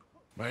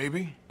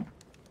 Maybe.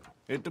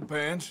 It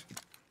depends.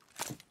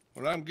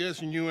 Well, I'm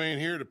guessing you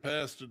ain't here to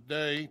pass the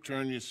day,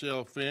 turn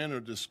yourself in, or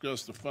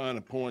discuss the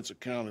finer points of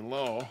county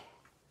law.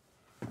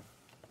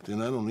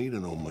 Then I don't need to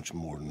know much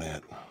more than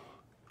that,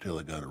 till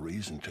I got a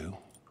reason to.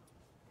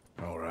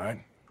 All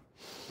right.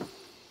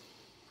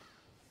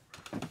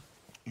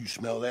 You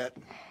smell that?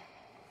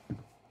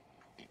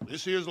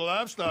 This here's a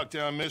livestock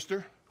town,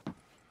 mister.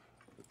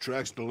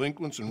 Attracts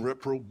delinquents and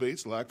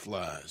reprobates like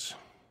flies.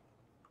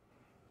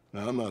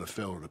 Now, I'm not a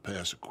fellow to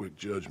pass a quick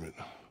judgment,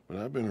 but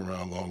I've been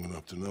around long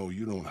enough to know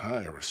you don't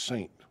hire a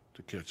saint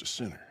to catch a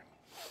sinner.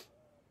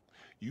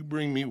 You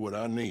bring me what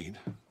I need,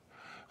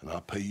 and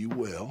I'll pay you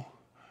well,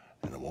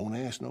 and I won't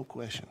ask no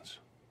questions.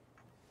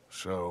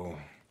 So,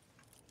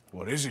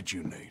 what is it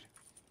you need?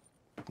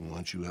 Why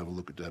don't you have a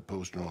look at that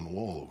poster on the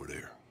wall over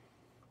there?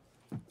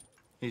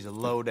 He's a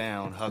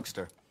low-down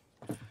huckster.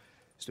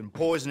 He's been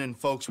poisoning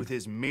folks with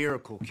his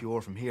miracle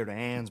cure from here to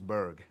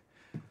Annesburg.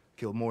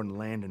 Killed more than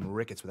Landon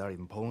Ricketts without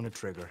even pulling a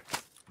trigger.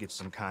 Gets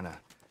some kind of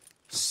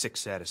sick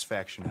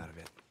satisfaction out of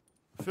it.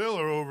 The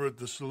fella over at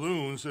the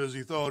saloon says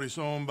he thought he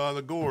saw him by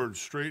the gorge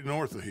straight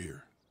north of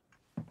here.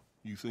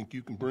 You think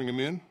you can bring him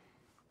in?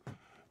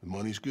 The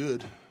money's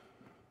good.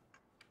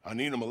 I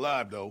need him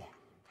alive, though.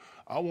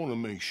 I want to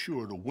make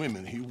sure the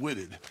women he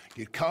witted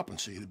get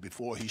compensated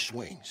before he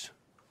swings.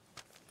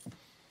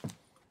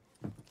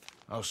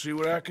 I'll see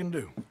what I can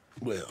do.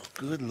 Well,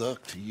 good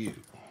luck to you.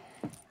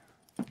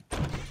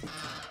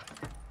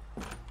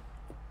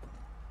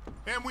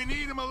 And we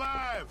need him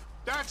alive.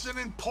 That's an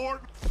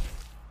important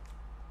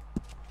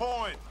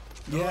point.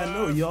 Yeah, I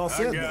know. Y'all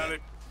said I got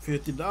that. it.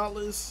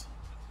 $50.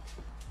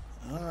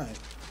 All right.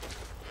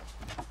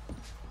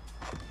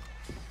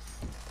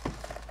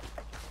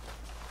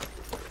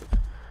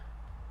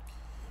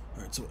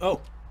 All right. So,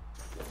 oh,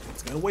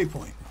 it's got a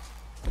waypoint.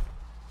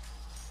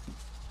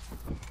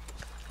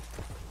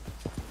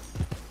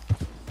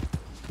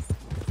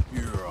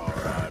 You're all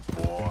right,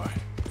 boy.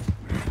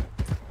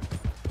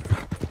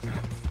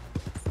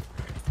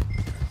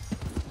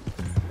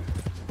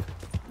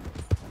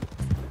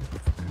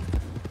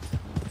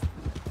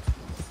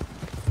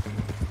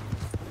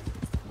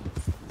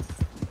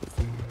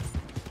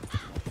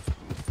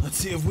 Let's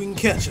see if we can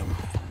catch him.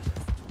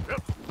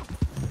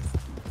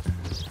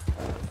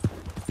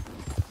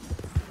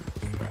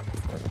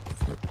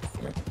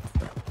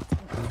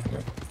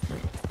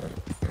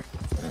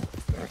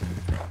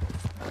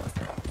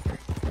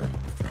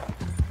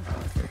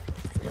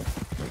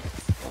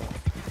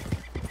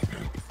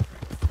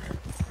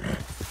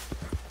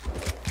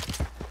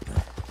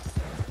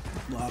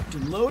 Locked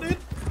and loaded.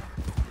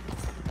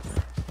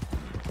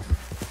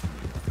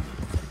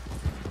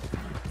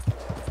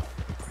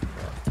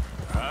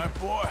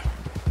 Boy.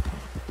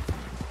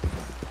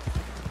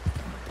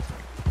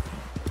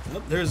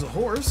 Oh, there's a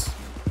horse.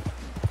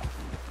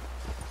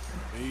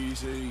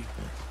 Easy.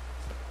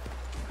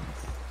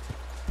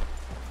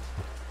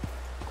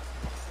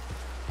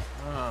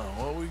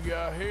 What we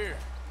got here?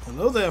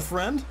 Hello there,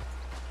 friend.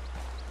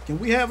 Can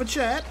we have a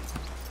chat?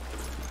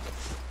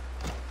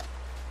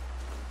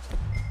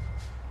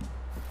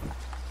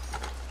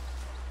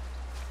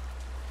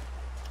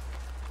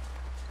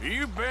 Are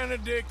you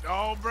Benedict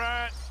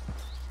Albright?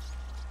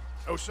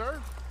 Oh,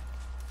 sir?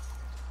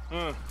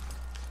 Kind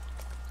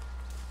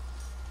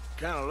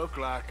of look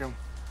like him.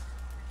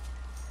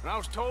 And I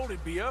was told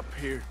he'd be up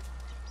here.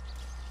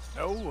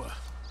 No,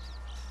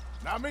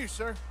 not me,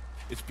 sir.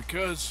 It's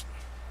because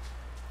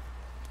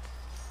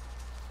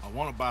I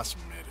want to buy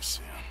some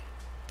medicine.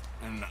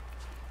 And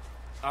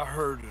I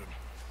heard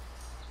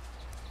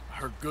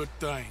good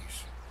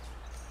things.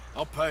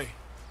 I'll pay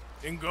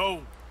in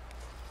gold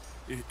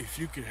if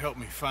you could help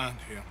me find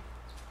him.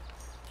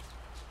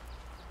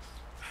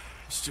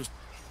 It's just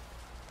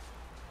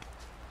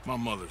my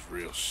mother's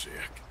real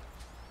sick.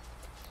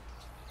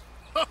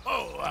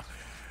 Oh,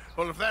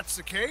 well, if that's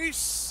the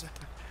case,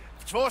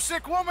 for a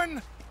sick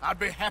woman, I'd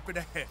be happy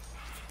to help.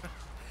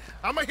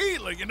 I'm a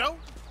healer, you know,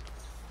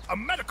 a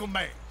medical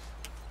man.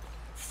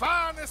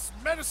 Finest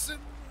medicine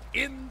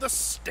in the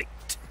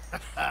state.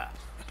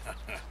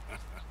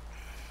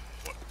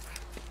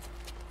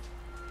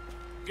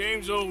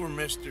 Game's over,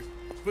 mister.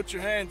 Put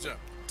your hands up.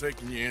 I'm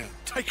taking you in.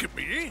 Taking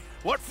me in?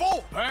 What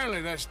for?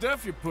 Apparently that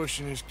stuff you're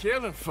pushing is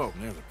killing folk.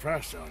 There's a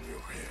price on your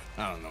head.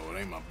 I don't know, it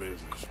ain't my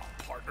business. Come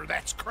on, partner,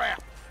 that's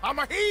crap. I'm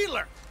a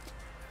healer.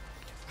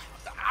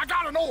 I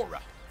got an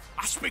aura.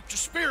 I speak to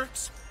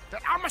spirits.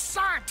 I'm a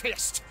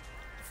scientist.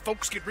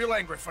 Folks get real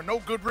angry for no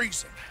good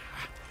reason.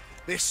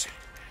 This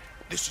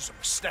is a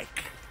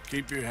mistake.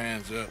 Keep your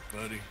hands up,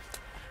 buddy.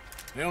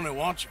 They only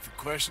want you for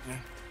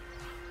questioning.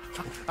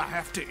 I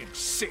have to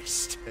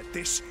insist that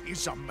this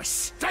is a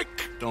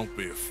mistake. Don't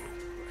be a fool.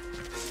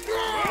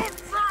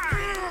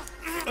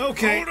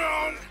 Okay.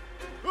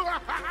 Hold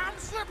on. I'm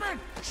slipping.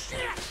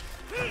 Shit.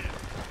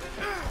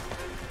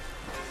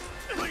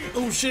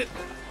 Oh, shit.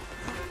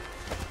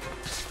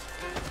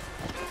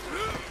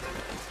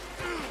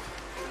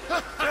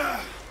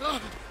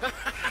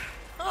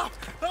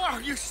 Oh,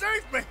 you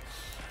saved me.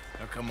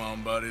 Now, come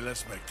on, buddy.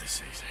 Let's make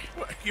this easy.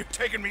 What, you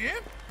taking me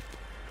in?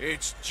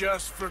 It's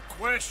just for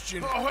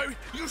questioning. Oh,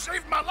 you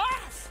saved my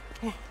life.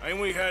 Ain't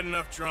we had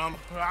enough drama?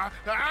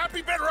 I'd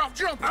be better off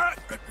jumping.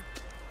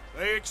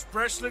 They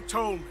expressly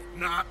told me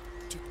not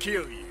to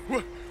kill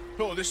you.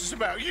 Oh, this is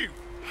about you.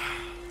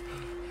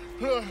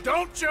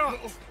 Don't jump.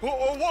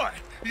 Or what?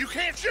 You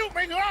can't shoot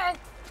me, no.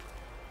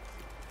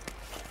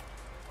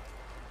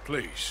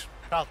 Please.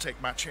 I'll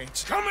take my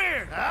chance. Come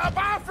here!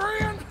 Bye,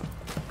 friend!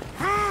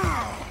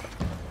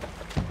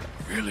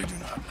 Really do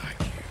not like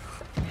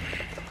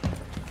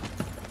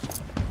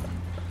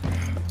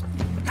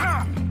you.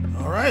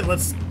 All right,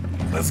 let's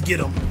get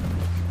him.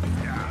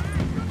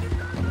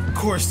 Of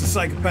course, the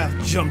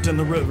psychopath jumped in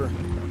the river.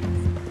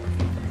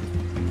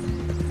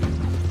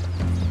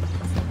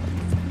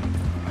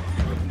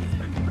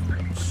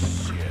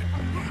 Shit.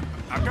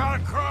 I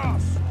gotta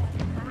cross.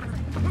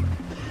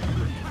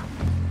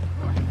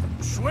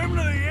 Swim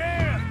to the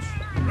edge.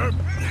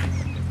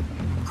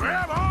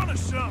 Grab onto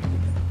something.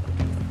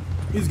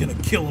 He's gonna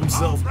kill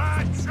himself. All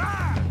right,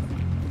 try.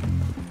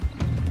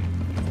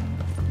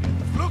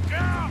 Look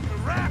out, the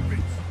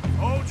rapids.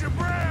 Hold your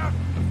breath.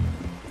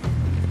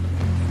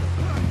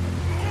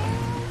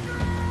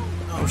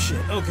 Oh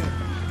shit, okay.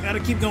 Gotta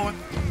keep going.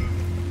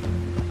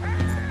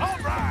 All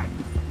right.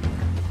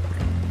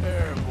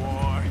 There,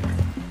 boy.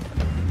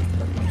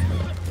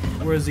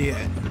 Where's he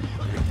at?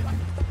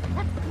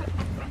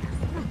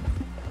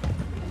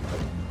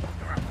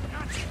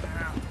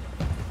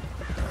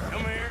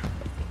 Come here.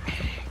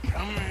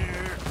 Come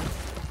here.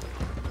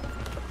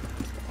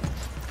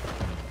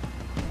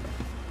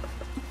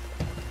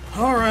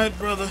 All right,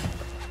 brother.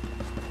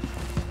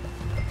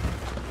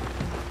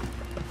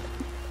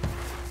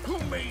 Who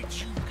made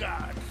you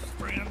God,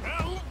 friend?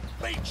 Who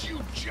made you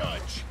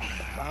judge?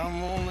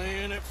 I'm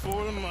only in it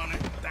for the money.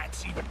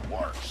 That's even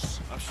worse.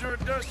 I'm sure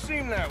it does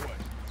seem that way.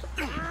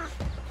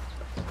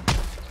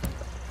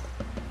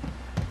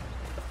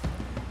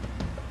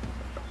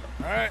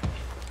 All right,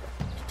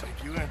 let's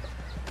take you in.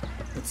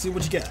 Let's see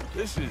what you got.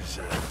 This is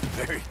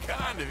very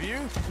kind of you.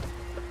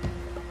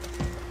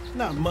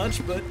 Not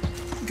much, but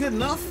good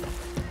enough.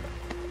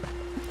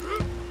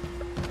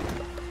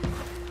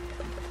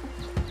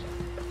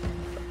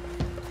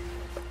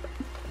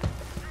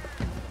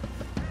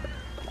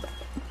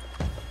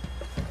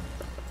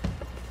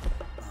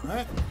 All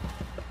right.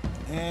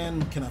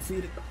 And can I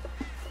feed it?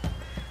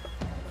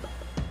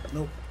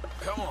 Nope.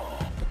 Come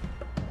on,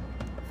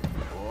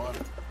 boy.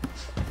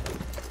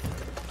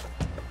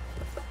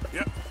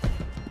 Yep.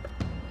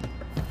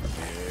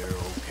 You're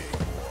okay,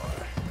 boy.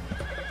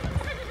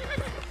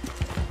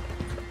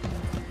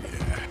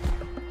 Yeah.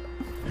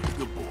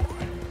 Good boy.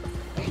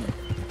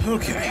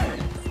 Okay.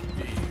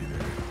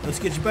 Let's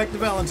get you back to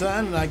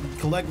Valentine and I can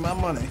collect my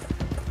money.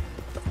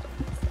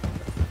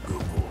 Good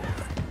boy.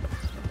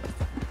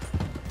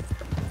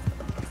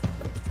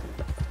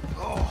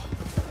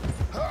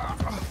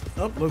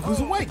 Oh, look who's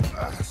awake.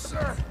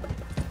 Sir,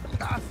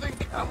 I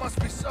think I must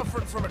be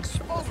suffering from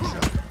exposure.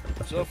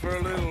 Suffer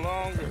a little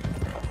longer.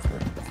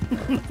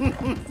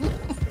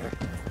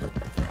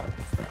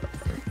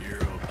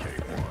 You're okay,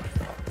 boy.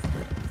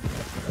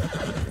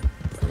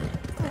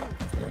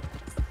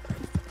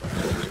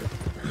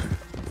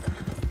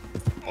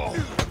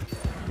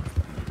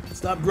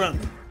 Stop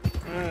grunting.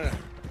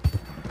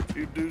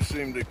 You do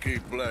seem to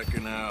keep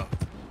blacking out.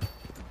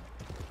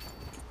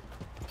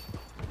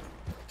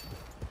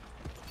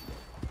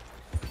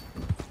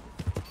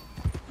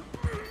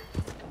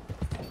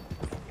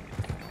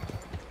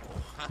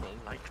 I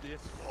don't like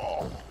this.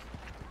 Oh,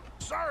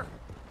 sir,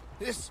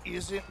 this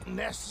isn't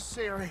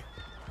necessary.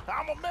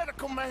 I'm a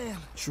medical man.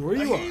 Sure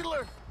you a are.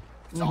 healer.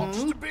 It's all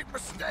just a big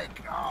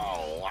mistake.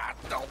 Oh, I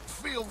don't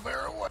feel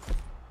very well.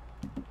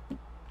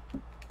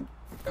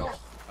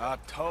 I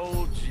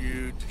told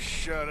you to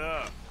shut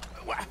up.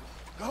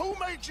 Who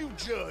made you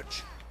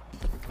judge?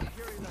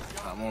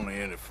 I'm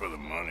only in it for the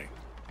money.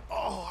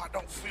 Oh, I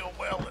don't feel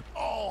well at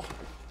all.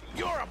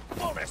 You're a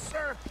bully,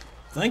 sir.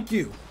 Thank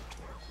you.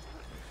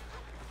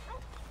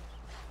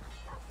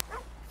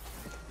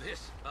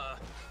 This, I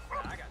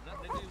got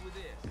nothing to do with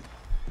this.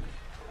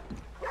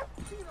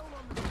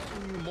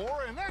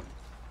 More in that?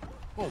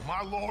 Oh,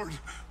 my lord.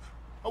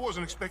 I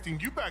wasn't expecting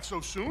you back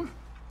so soon.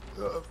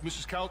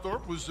 Mrs.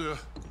 Calthorpe was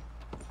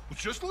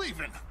just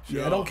leaving.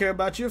 Yeah, I don't care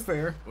about your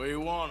affair. Where you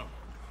want him?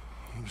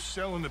 He was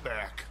selling the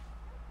back.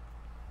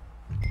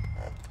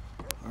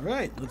 All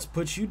right, let's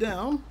put you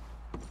down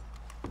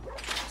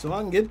so I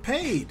can get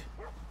paid.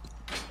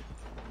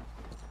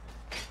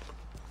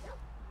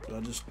 Do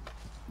I just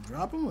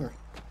drop him or?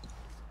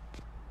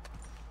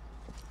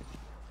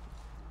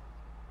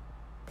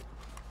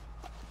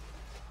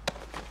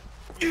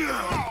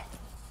 Oh,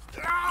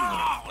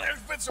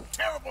 there's been some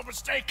terrible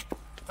mistake.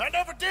 I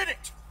never did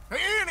it.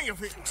 Any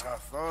of it. I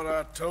thought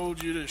I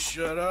told you to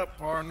shut up,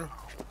 partner.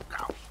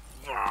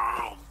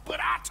 Oh, but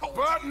I told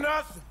you. But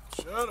nothing.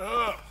 Shut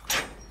up.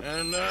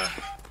 And,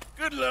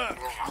 good luck.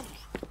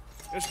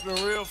 It's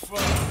been real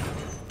fun.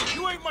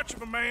 You ain't much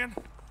of a man.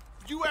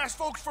 You ask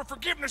folks for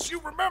forgiveness, you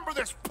remember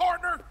this,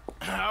 partner?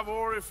 I've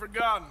already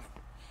forgotten.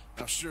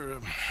 Now, sure,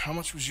 how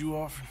much was you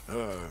offering?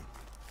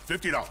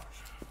 $50.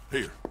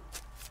 Here.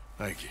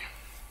 Thank you.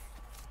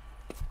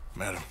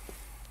 Madam.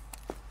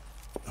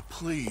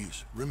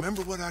 Please,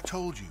 remember what I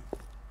told you.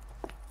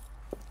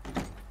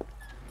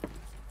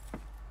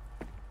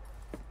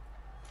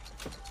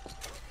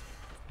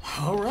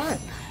 All right.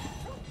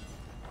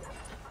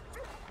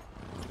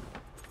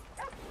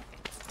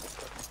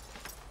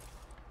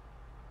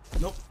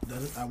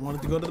 I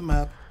wanted to go to the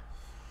map.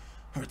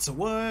 Alright, so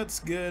what's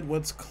good?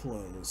 What's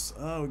close?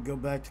 Oh, we go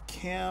back to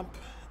camp.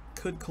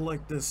 Could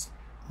collect this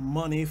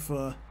money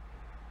for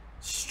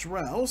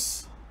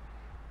Strauss.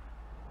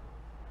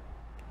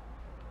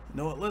 You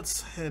know what?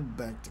 Let's head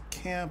back to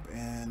camp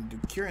and do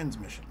Kieran's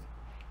mission.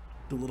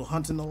 Do a little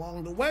hunting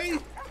along the way.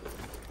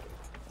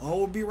 All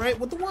will be right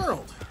with the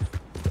world.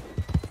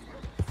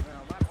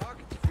 Well, my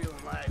pockets are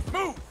feeling like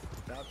move.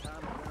 About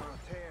time to go on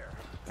a tear.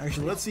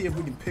 Actually, let's see if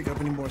we can pick up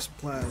any more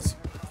supplies.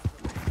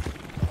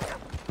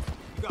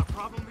 You got a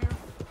problem here?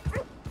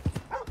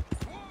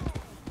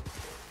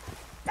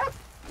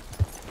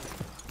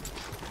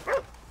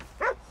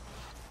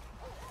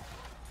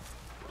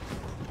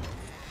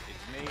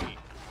 It's me.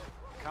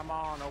 Come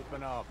on,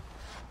 open up.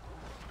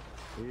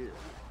 Here.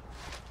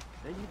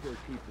 Then you go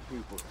keep the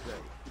people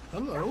safe.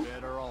 Hello.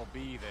 Better all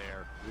be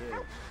there. Yeah.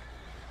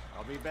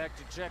 I'll be back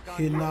to check on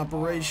Hidden you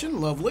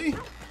operation, lovely.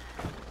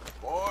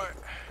 Boy.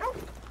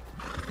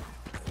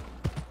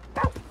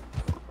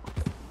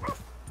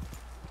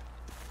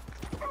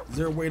 Is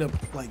there a way to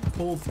like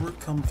pull through,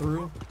 come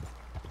through?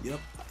 Yep.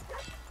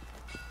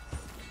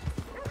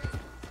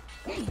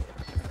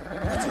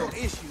 What's your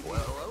issue? Well,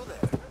 hello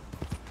there.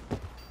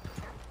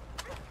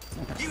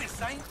 You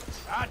insane?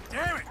 God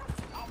damn it!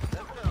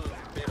 That fella's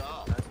a bit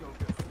off. That's no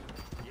good.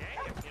 Yeah,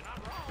 you're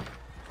not wrong.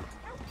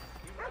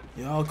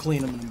 Yeah, I'll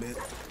clean them in a bit.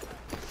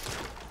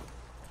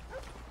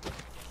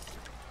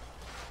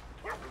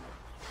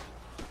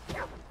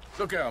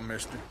 Look out,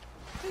 mister.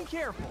 Be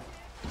careful.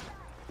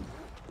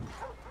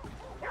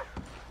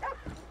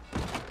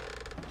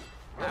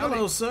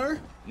 Hello,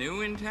 sir.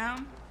 New in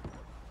town?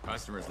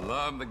 Customers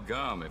love the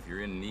gum if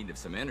you're in need of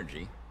some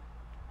energy.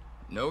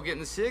 No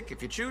getting sick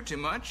if you chew too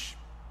much.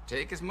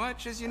 Take as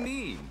much as you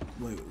need.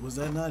 Wait, was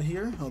that not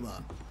here? Hold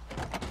on.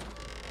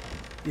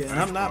 Yeah, and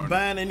I'm not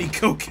buying any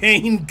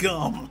cocaine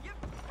gum.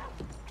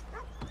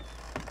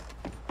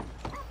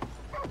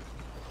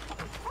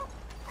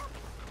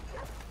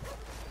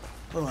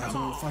 Hold on,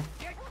 so if I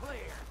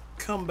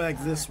come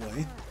back this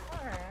way.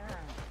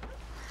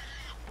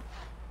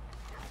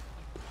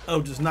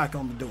 Oh, just knock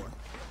on the door.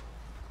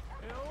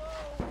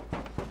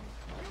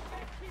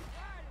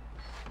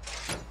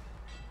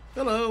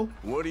 Hello.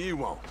 What do you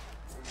want?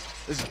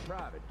 This is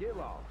private. Get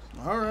lost.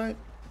 All right.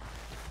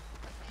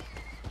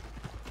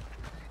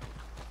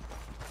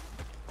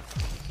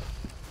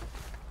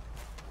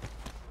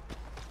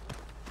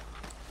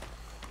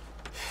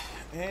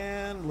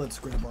 And let's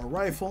grab our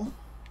rifle.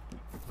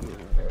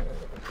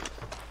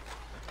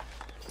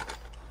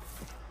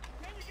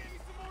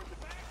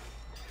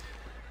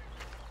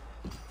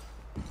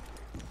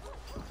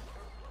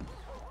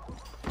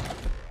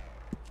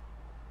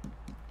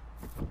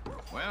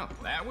 Well,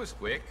 that was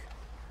quick.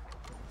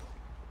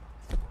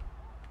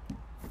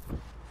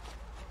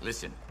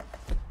 Listen,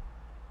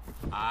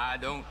 I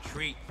don't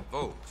treat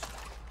folks.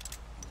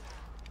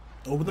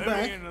 Over the Let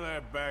back. me into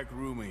that back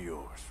room of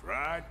yours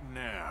right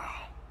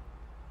now.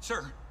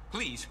 Sir,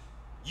 please,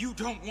 you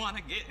don't want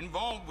to get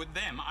involved with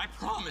them, I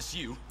promise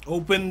you.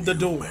 Open the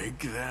door. Make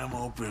them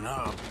open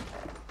up,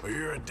 or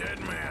you're a dead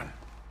man.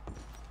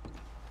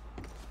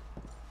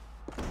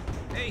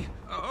 Hey,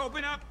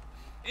 open up.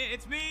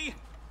 It's me.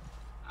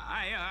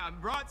 I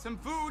brought some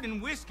food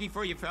and whiskey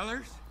for you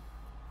fellers.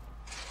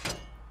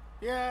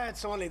 Yeah,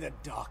 it's only the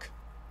doc.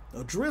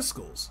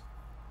 O'Driscoll's.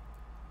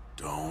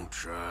 Don't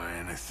try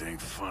anything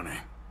funny.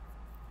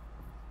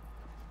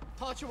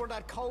 Thought you were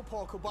that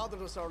cowpoke who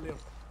bothered us earlier.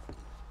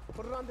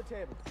 Put it on the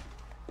table.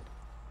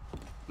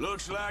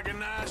 Looks like a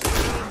nice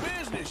little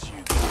business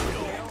you got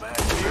going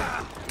back here.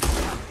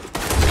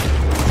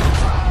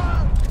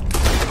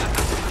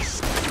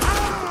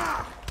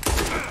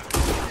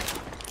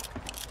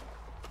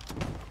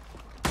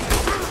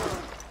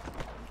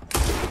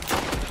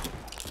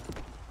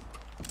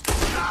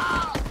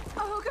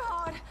 Oh,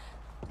 God.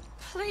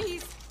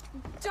 Please,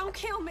 don't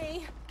kill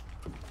me.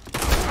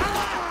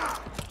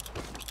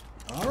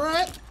 All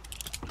right.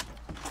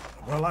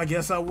 Well, I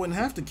guess I wouldn't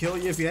have to kill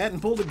you if you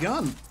hadn't pulled a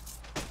gun.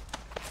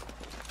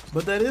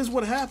 But that is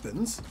what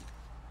happens.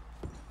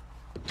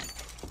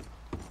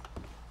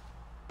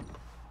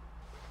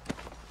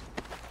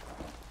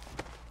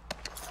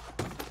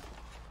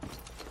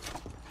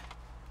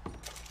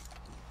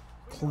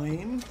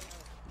 Claim.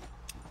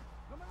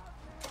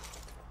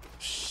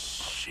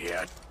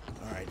 Shit.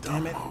 All right,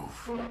 damn it.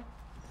 Move.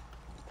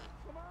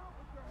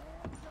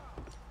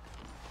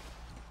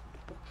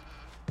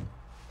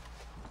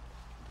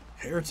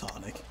 Hair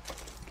tonic.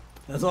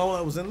 That's all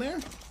that was in there?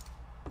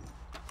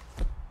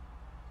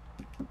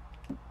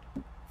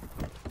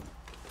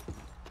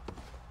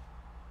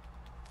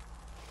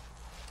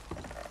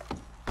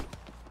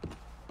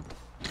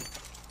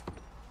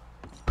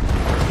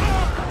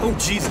 Oh,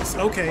 Jesus.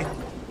 Okay.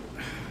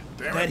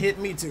 Damn That it. hit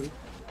me too.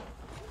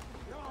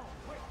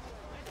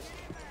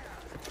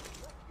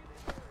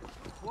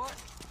 What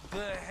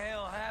the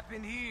hell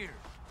happened here?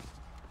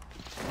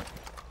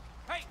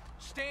 Hey,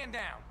 stand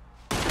down.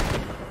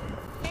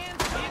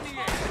 Hands in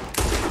the air.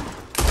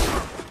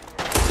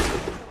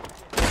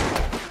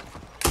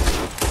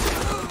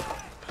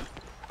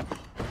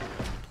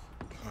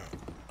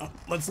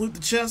 Let's loot the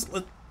chest.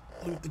 Let's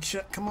loot the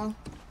chest. Come on.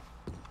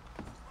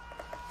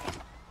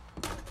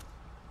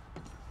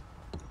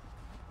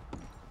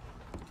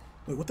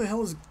 Wait, what the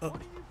hell is... Oh.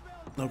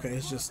 Okay,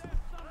 it's just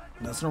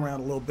messing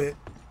around a little bit.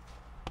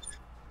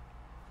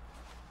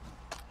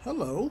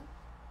 Hello.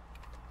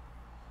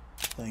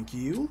 Thank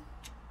you.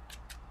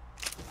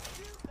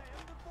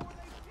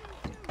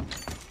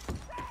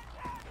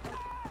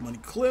 Money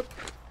clip.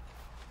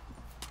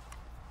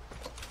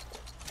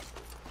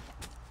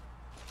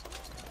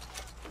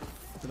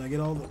 Did I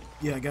get all the...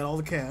 Yeah, I got all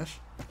the cash.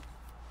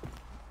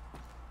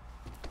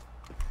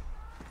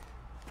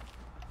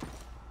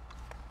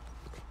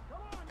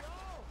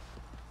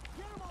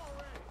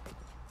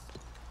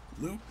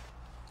 Loot.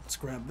 Let's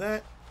grab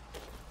that.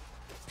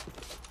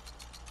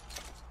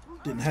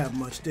 Didn't have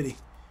much, did he?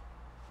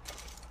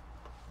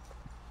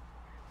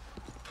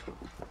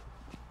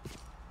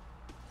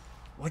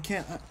 Why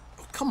can't I...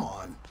 Oh, come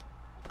on.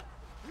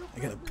 I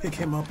gotta pick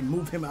him up and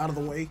move him out of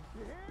the way.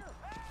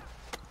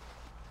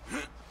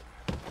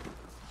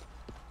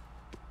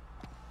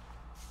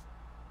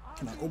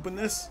 Can I open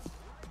this?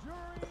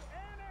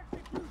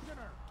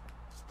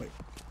 Wait.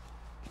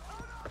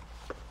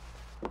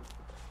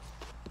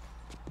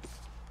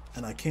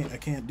 And I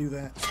can't do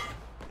that.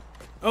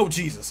 Oh,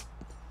 Jesus.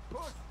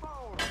 Well,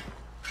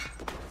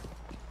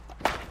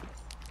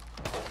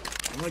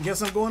 I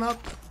guess I'm going up.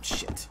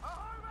 Shit.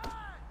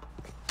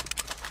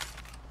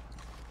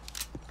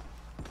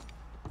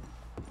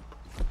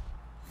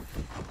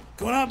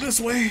 Going out this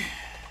way.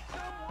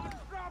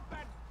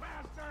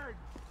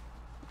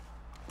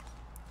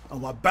 Oh,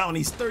 my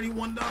bounty's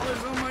 $31.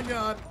 Oh my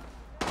God.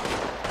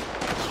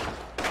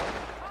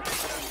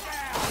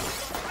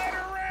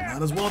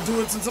 Might as well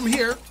do it since I'm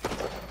here.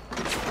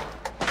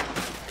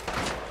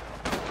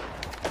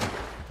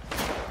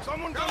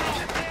 Someone go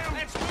get down.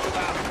 Let's move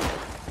up.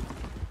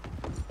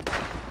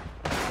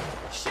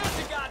 Shoot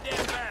the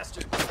goddamn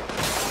bastard.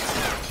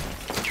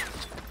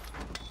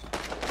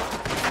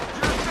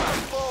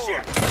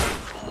 Shit.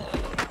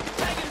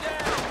 Take him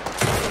down.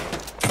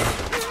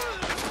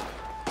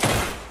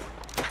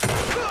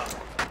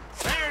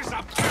 There's a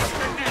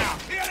bastard now.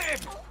 Hit him.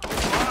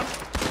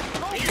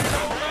 He's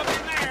rolled up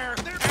in there.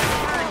 They're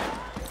down.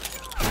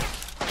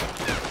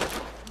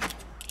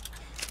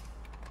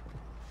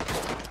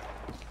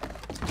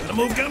 Gotta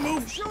move, gotta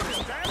move. Shoot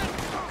him, damn it.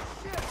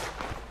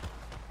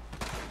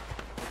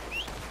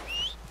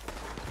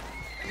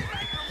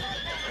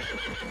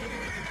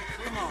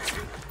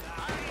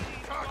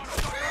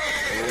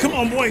 Come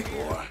on, boy.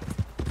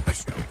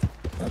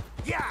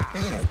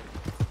 Yeah.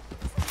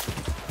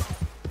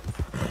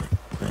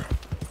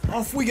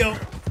 Off we go.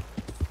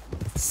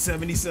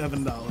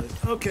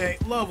 $77. Okay,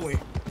 lovely.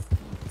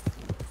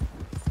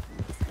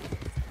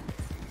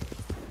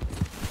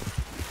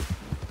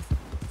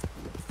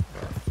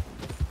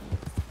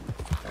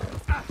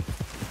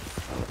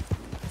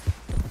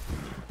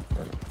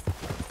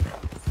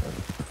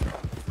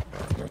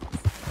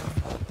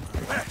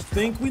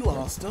 I think we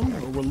lost him,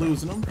 or we're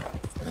losing him.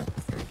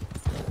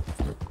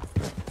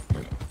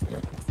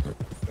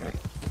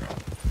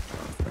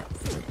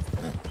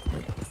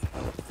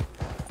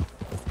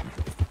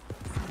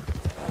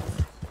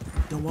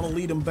 Don't want to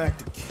lead him back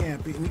to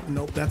camp.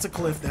 Nope, that's a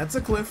cliff. That's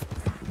a cliff.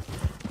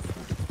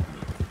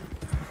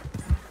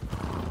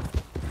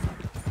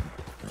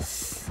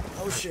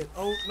 Oh shit.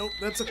 Oh, nope,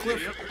 that's a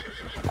cliff.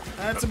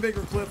 That's a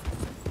bigger cliff.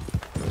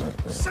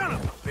 Son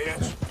of a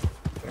bitch.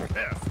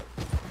 Yeah.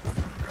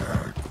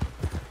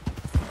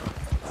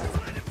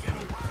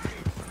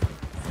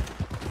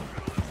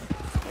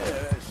 Yeah,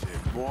 that's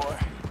it, boy.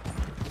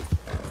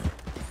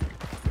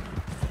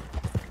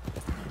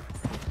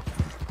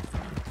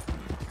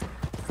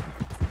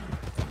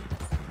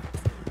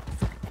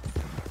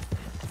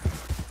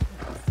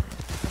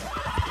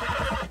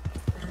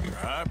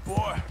 Right,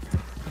 boy.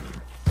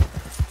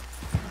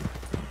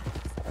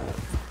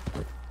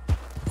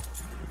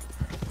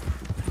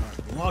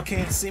 The law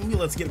can't see me.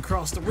 Let's get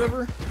across the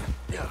river.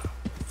 Yeah.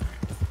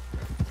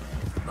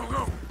 Go,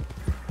 go.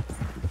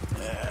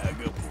 Yeah,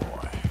 good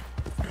boy.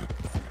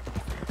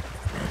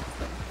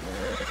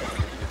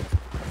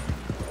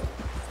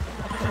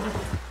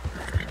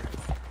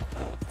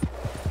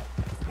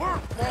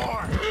 Work,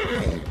 boy.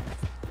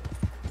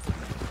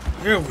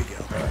 There we go.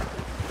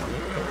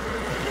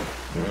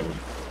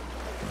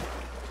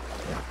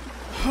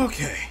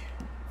 Okay.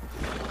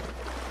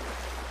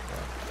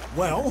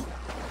 Well,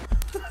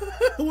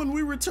 when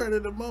we return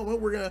in a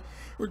moment, we're gonna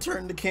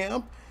return to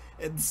camp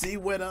and see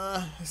what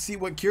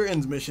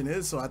Kieran's mission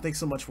is. So I thanks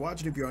so much for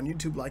watching. If you're on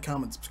YouTube, like,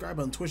 comment, subscribe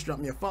on Twitch, drop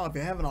me a follow if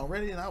you haven't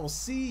already, and I will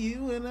see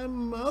you in a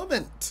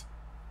moment.